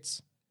software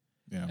updates.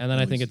 Yeah. And then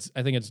I think it's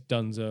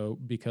donezo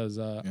because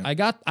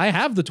I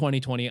have the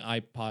 2020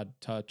 iPod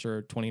Touch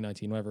or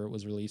 2019, whenever it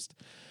was released.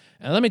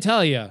 And let me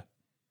tell you,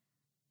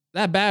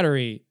 that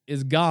battery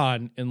is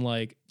gone in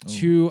like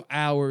 2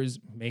 hours,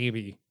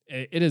 maybe.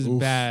 It is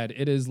bad.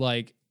 It is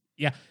like,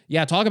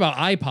 yeah. Talk about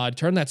iPod.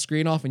 Turn that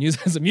screen off and use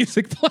it as a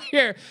music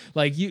player.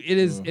 Like it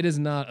is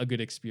not a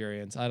good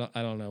experience. I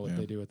don't know what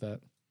they do with that.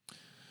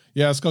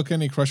 Yeah,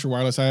 Skullcandy Crusher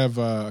Wireless. I have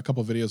a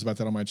couple of videos about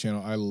that on my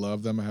channel. I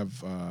love them. I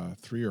have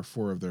 3 or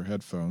 4 of their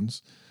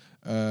headphones.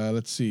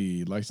 Let's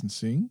see.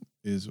 Licensing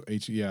is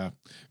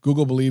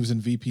Google believes in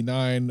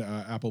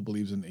VP9. Apple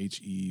believes in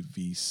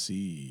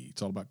HEVC.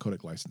 It's all about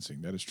codec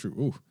licensing. That is true.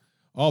 Ooh,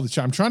 all the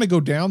chat. I'm trying to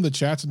go down the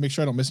chats and make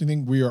sure I don't miss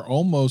anything. We are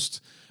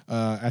almost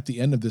at the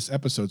end of this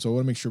episode, so I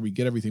want to make sure we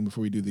get everything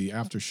before we do the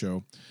after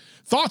show.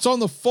 Thoughts on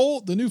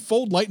the new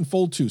Fold Lite and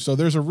Fold 2. So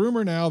there's a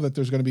rumor now that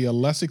there's going to be a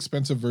less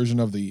expensive version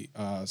of the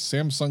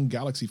Samsung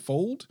Galaxy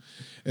Fold,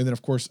 and then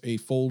of course a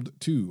Fold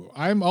 2.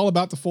 I'm all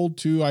about the Fold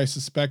 2. I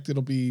suspect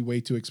it'll be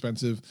way too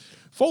expensive.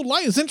 Fold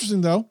Lite is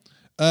interesting though.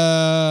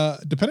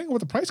 Depending on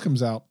what the price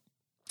comes out,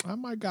 I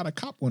might gotta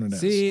cop one of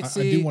those.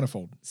 I do want to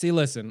fold. See,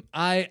 listen,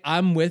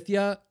 I'm with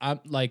you. I'm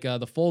like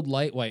the Fold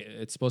Lite. Wait,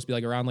 it's supposed to be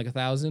like around like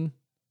 $1,000.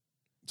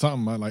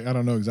 Something like, I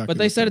don't know exactly. But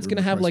they said it's going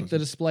to have like the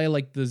display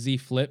like the Z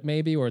Flip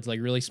maybe, or it's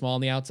like really small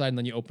on the outside and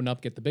then you open up,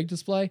 get the big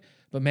display.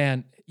 But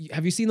man,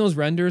 have you seen those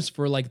renders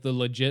for like the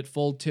legit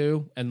Fold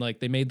 2? And like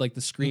they made like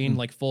the screen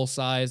like full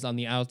size on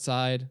the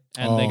outside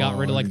and they got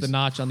rid of like the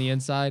notch on the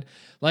inside.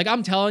 Like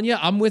I'm telling you,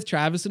 I'm with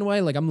Travis in a way.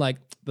 Like I'm like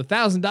the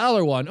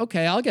 $1,000 one.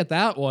 Okay, I'll get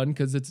that one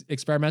because it's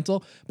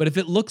experimental. But if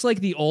it looks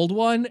like the old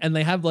one and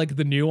they have like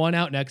the new one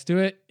out next to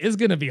it, it's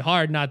going to be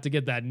hard not to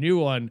get that new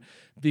one.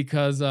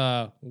 Because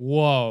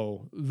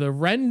whoa, the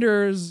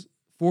renders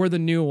for the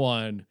new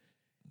one,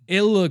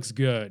 it looks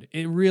good.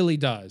 It really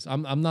does.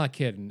 I'm not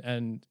kidding.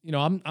 And you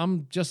know,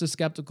 I'm just as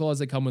skeptical as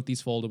they come with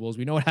these foldables.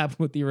 We know what happened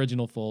with the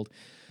original Fold.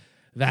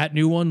 That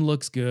new one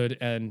looks good,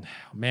 and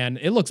man,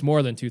 it looks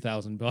more than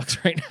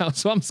 $2,000 right now.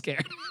 So I'm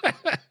scared.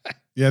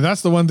 Yeah,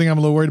 that's the one thing I'm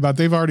a little worried about.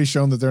 They've already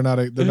shown that they're not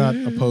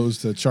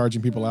opposed to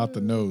charging people out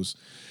the nose.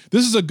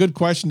 This is a good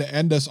question to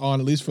end us on,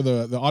 at least for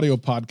the audio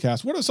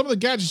podcast. What are some of the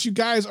gadgets you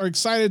guys are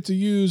excited to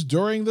use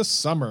during the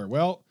summer?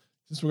 Well,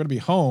 since we're going to be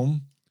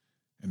home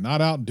and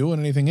not out doing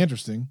anything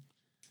interesting,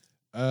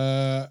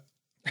 well,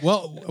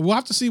 we'll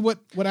have to see what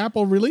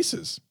Apple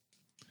releases.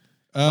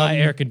 My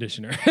air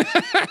conditioner.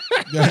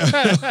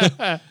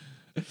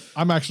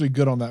 I'm actually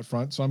good on that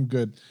front, so I'm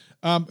good.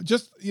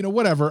 Just,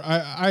 whatever.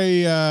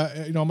 I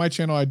on my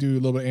channel, I do a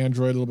little bit of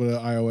Android, a little bit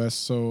of iOS.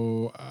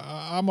 So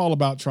I'm all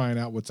about trying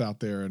out what's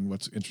out there and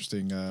what's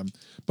interesting.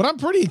 But I'm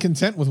pretty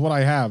content with what I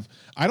have.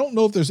 I don't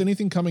know if there's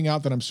anything coming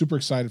out that I'm super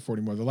excited for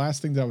anymore. The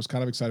last thing that I was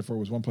kind of excited for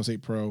was OnePlus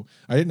 8 Pro.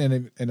 I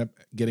didn't end up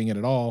getting it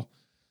at all.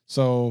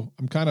 So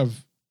I'm kind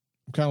of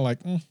like,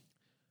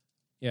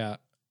 Yeah.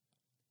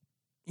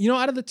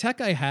 Out of the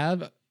tech I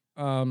have,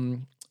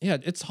 Yeah,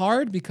 it's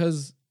hard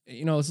because,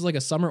 this is like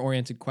a summer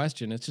oriented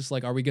question. It's just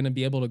like, are we going to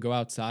be able to go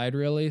outside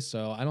really?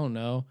 So I don't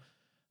know.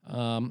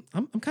 I'm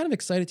kind of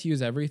excited to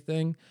use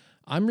everything.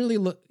 I'm really,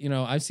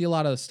 I see a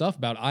lot of stuff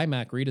about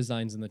iMac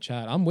redesigns in the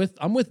chat. I'm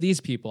with these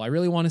people. I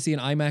really want to see an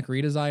iMac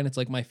redesign. It's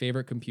like my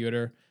favorite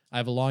computer. I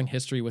have a long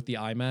history with the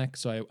iMac,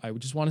 so I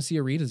just want to see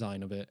a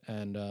redesign of it.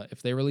 And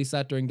if they release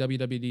that during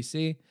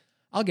WWDC,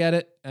 I'll get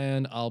it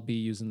and I'll be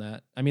using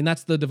that. I mean,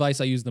 that's the device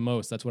I use the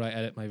most. That's what I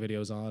edit my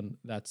videos on.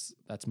 That's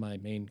my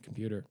main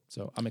computer.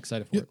 So I'm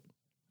excited for it.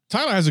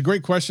 Tyler has a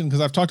great question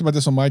because I've talked about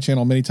this on my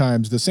channel many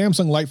times. The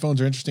Samsung Light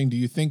phones are interesting. Do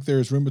you think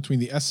there's room between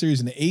the S series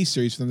and the A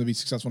series for them to be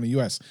successful in the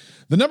US?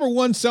 The number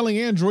one selling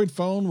Android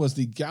phone was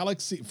the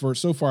Galaxy, for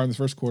so far in the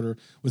first quarter,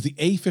 was the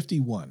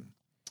A51,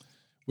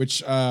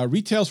 which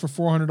retails for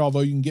 $400, although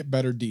you can get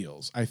better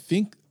deals. I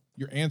think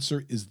your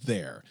answer is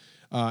there.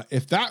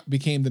 If that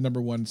became the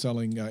number one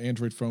selling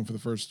Android phone for the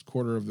first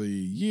quarter of the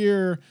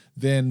year,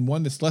 then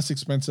one that's less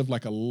expensive,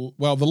 like the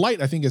Lite,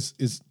 I think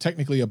is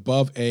technically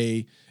above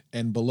A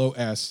and below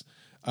S.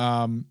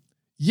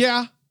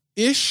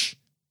 Ish,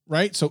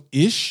 right? So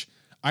ish.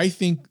 I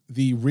think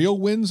the real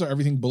wins are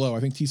everything below. I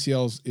think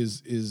TCL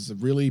is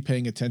really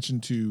paying attention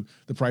to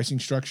the pricing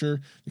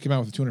structure. They came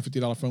out with a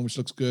 $250 phone, which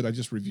looks good. I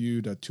just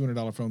reviewed a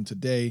 $200 phone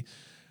today.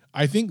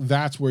 I think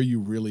that's where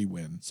you really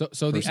win.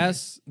 So the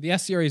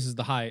S series is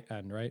the high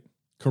end, right?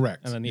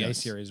 Correct. And then the A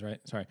series, right?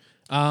 Sorry.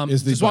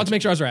 Just wanted to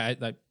make sure I was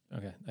right.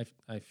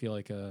 I feel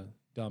like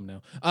dumb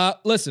now.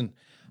 Listen,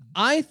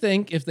 I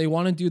think if they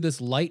want to do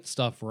this light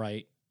stuff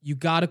right, you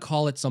got to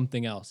call it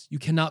something else. You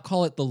cannot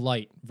call it the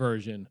light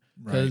version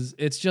because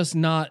it's just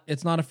not.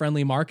 It's not a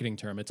friendly marketing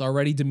term. It's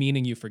already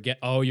demeaning. You forget.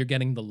 Oh, you're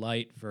getting the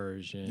light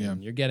version. Yeah.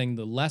 You're getting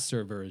the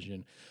lesser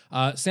version.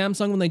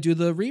 Samsung, when they do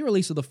the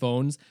re-release of the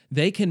phones,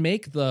 they can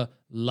make the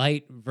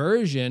light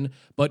version,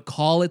 but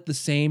call it the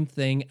same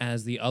thing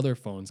as the other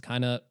phones,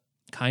 kind of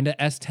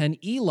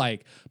S10e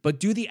like, but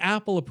do the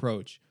Apple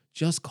approach.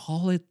 Just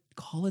call it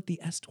the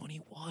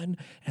S21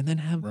 and then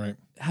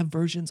have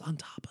versions on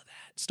top of that.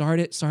 Start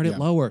it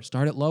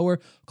lower,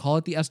 call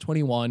it the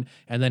S21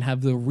 and then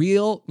have the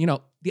real,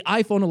 the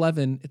iPhone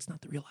 11, it's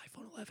not the real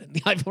iPhone 11.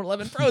 The iPhone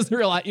 11 Pro is the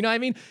real, you know what I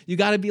mean? You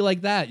got to be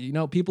like that.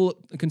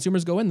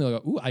 Consumers go in, they'll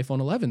go, ooh, iPhone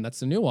 11, that's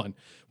the new one.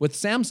 With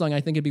Samsung,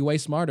 I think it'd be way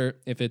smarter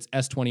if it's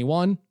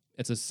S21,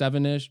 it's a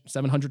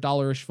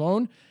 $700-ish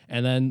phone,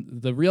 and then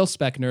the real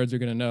spec nerds are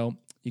going to know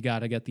you got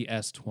to get the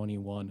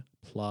S21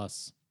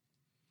 Plus.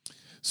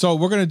 So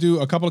we're going to do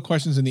a couple of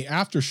questions in the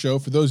after show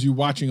for those of you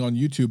watching on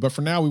YouTube. But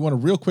for now, we want to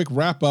real quick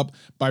wrap up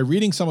by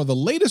reading some of the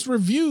latest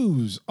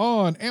reviews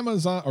on Apple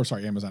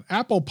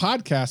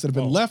Podcasts that have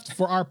been left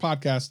for our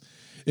podcast.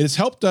 It has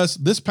helped us.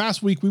 This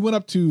past week, we went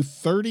up to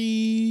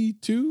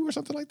 32 or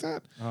something like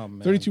that. Oh,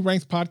 man. 32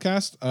 ranked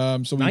podcast.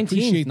 So we 19th,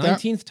 appreciate that.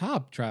 19th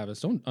top,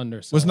 Travis. Don't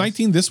undersell. Was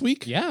 19 this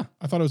week? Yeah.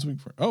 I thought it was a week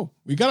before. Oh,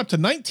 we got up to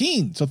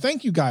 19. So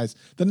thank you guys.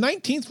 The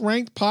 19th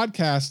ranked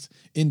podcast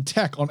in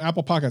tech on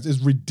Apple Podcasts is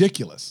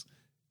ridiculous.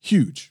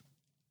 Huge.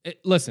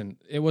 Listen,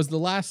 it was the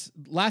last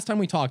time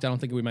we talked. I don't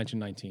think we mentioned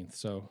 19th.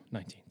 So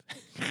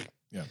 19th.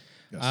 Yeah.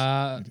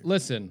 Yes.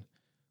 Listen,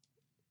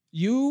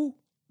 the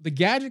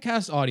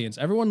GadgetCast audience,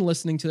 everyone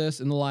listening to this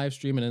in the live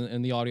stream and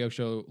in the audio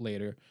show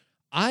later,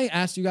 I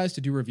asked you guys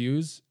to do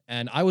reviews,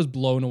 and I was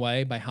blown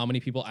away by how many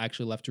people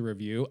actually left a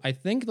review. I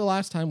think the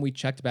last time we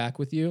checked back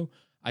with you,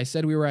 I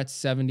said we were at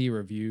 70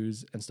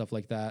 reviews and stuff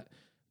like that.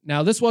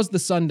 Now, this was the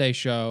Sunday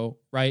show,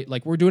 right?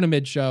 Like, we're doing a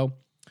mid show.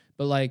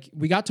 But like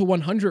we got to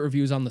 100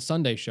 reviews on the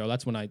Sunday show.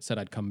 That's when I said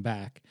I'd come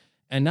back.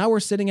 And now we're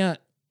sitting at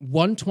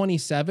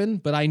 127.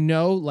 But I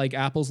know like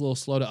Apple's a little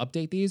slow to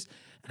update these.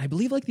 And I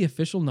believe like the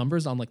official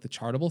numbers on like the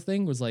Chartable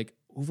thing was like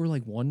over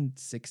like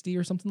 160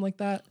 or something like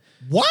that.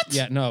 What?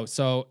 Yeah, no.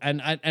 So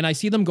and I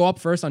see them go up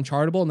first on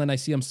Chartable and then I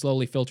see them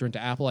slowly filter into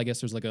Apple. I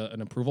guess there's like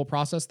an approval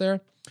process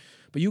there.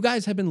 But you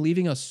guys have been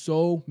leaving us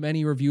so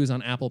many reviews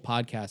on Apple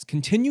Podcasts.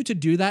 Continue to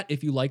do that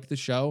if you like the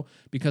show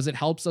because it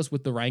helps us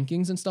with the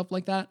rankings and stuff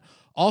like that.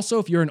 Also,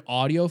 if you're an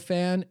audio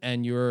fan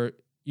and you're,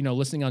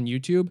 listening on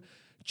YouTube,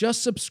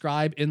 just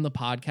subscribe in the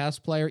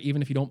podcast player,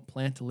 even if you don't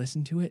plan to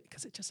listen to it,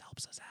 because it just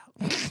helps us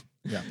out.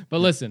 Yeah. But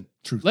listen,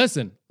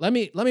 let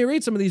me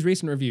read some of these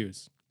recent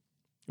reviews.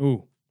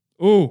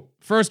 Ooh,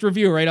 first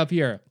review right up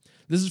here.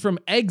 This is from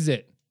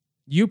Exit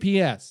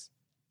UPS.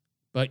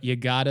 But you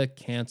gotta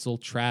cancel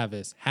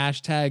Travis.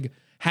 Hashtag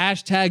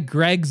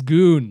Greg's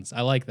Goons.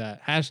 I like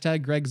that.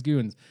 Hashtag Greg's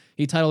Goons.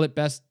 He titled it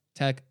Best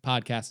Tech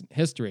Podcast in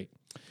History.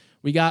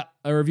 We got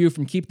a review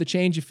from Keep the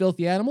Change, You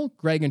Filthy Animal.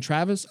 Greg and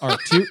Travis are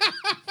two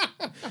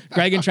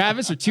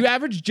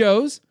average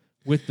Joes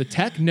with the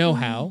tech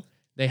know-how.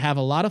 They have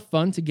a lot of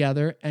fun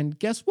together. And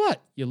guess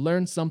what? You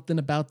learn something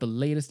about the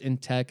latest in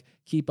tech.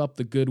 Keep up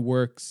the good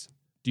works,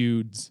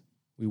 dudes.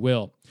 We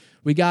will.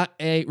 We got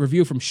a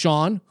review from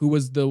Sean, who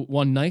was the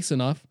one nice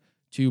enough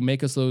to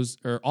make us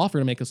offer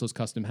to make us those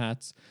custom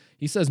hats.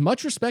 He says,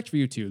 much respect for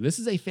you two. This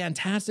is a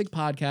fantastic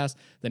podcast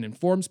that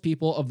informs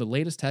people of the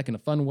latest tech in a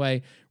fun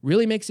way.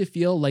 Really makes you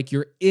feel like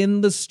you're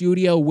in the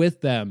studio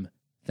with them.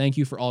 Thank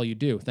you for all you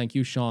do. Thank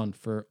you, Sean,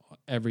 for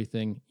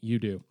everything you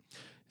do.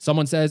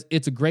 Someone says,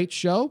 it's a great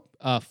show.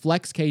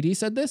 Flex KD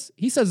said this.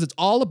 He says it's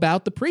all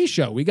about the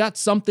pre-show. We got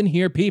something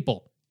here,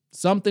 people.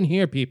 Something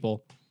here,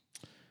 people.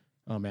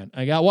 Oh, man.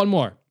 I got one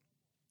more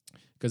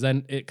because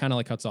then it kind of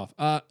like cuts off.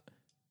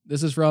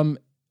 This is from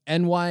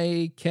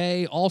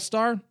NYK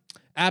All-Star.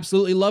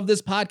 Absolutely love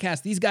this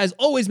podcast. These guys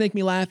always make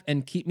me laugh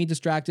and keep me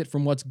distracted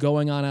from what's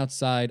going on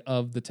outside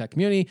of the tech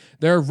community.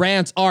 Their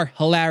rants are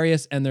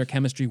hilarious and their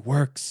chemistry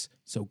works.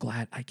 So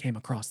glad I came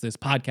across this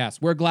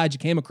podcast. We're glad you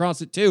came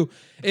across it too.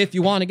 If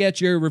you want to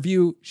get your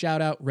review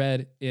shout out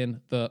read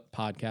in the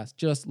podcast,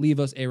 just leave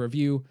us a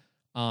review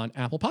on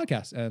Apple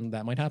Podcasts and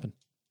that might happen.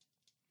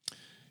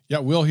 Yeah,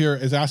 Will here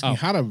is asking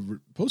how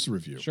to post a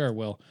review. Sure,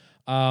 Will.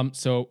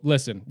 So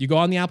listen, you go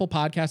on the Apple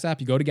Podcast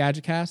app, you go to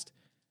GadgetCast,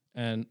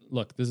 and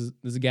look, this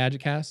is a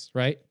GadgetCast,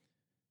 right?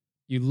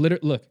 You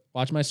literally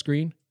watch my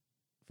screen.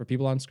 For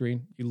people on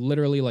screen, you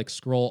literally like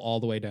scroll all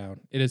the way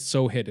down. It is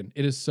so hidden.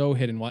 It is so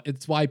hidden.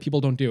 It's why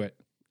people don't do it.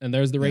 And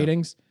there's the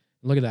ratings.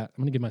 Look at that.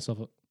 I'm gonna give myself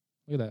look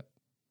at that.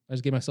 I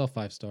just gave myself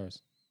 5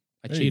 stars.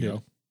 I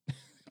cheated.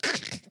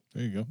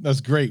 There you go. That's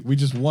great. We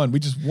just won.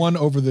 We just won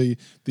over the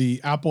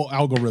Apple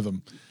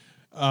algorithm.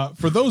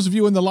 For those of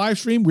you in the live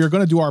stream, we are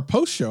going to do our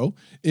post show.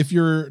 If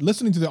you're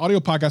listening to the audio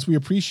podcast, we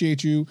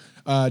appreciate you.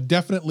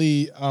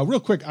 Definitely, real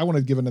quick, I want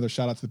to give another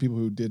shout out to the people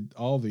who did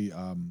all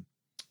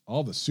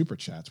the super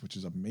chats, which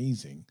is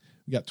amazing.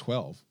 We got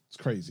 12. It's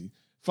crazy.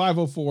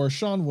 504,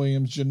 Sean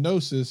Williams,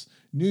 Genosis,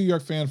 New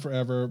York Fan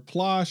Forever,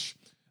 Plosh,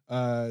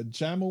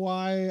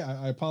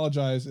 Jamawai. I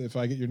apologize if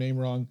I get your name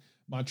wrong.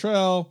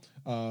 Montreal,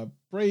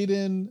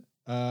 Braden,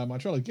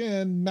 Montreal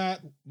again,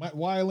 Matt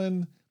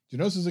Weiland,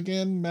 Genosis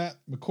again, Matt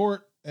McCourt,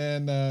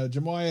 and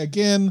Jamawai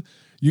again.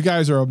 You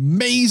guys are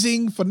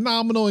amazing,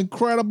 phenomenal,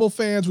 incredible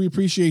fans. We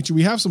appreciate you.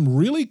 We have some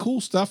really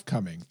cool stuff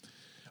coming.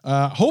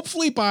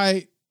 Hopefully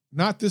by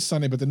not this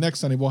Sunday, but the next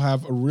Sunday, we'll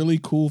have a really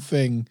cool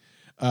thing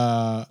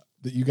that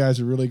you guys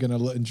are really going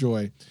to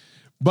enjoy.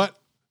 But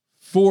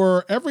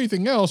for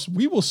everything else,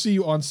 we will see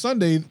you on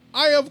Sunday.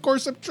 I, of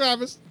course, am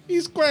Travis.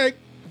 He's Greg.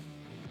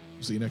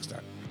 See you next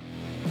time.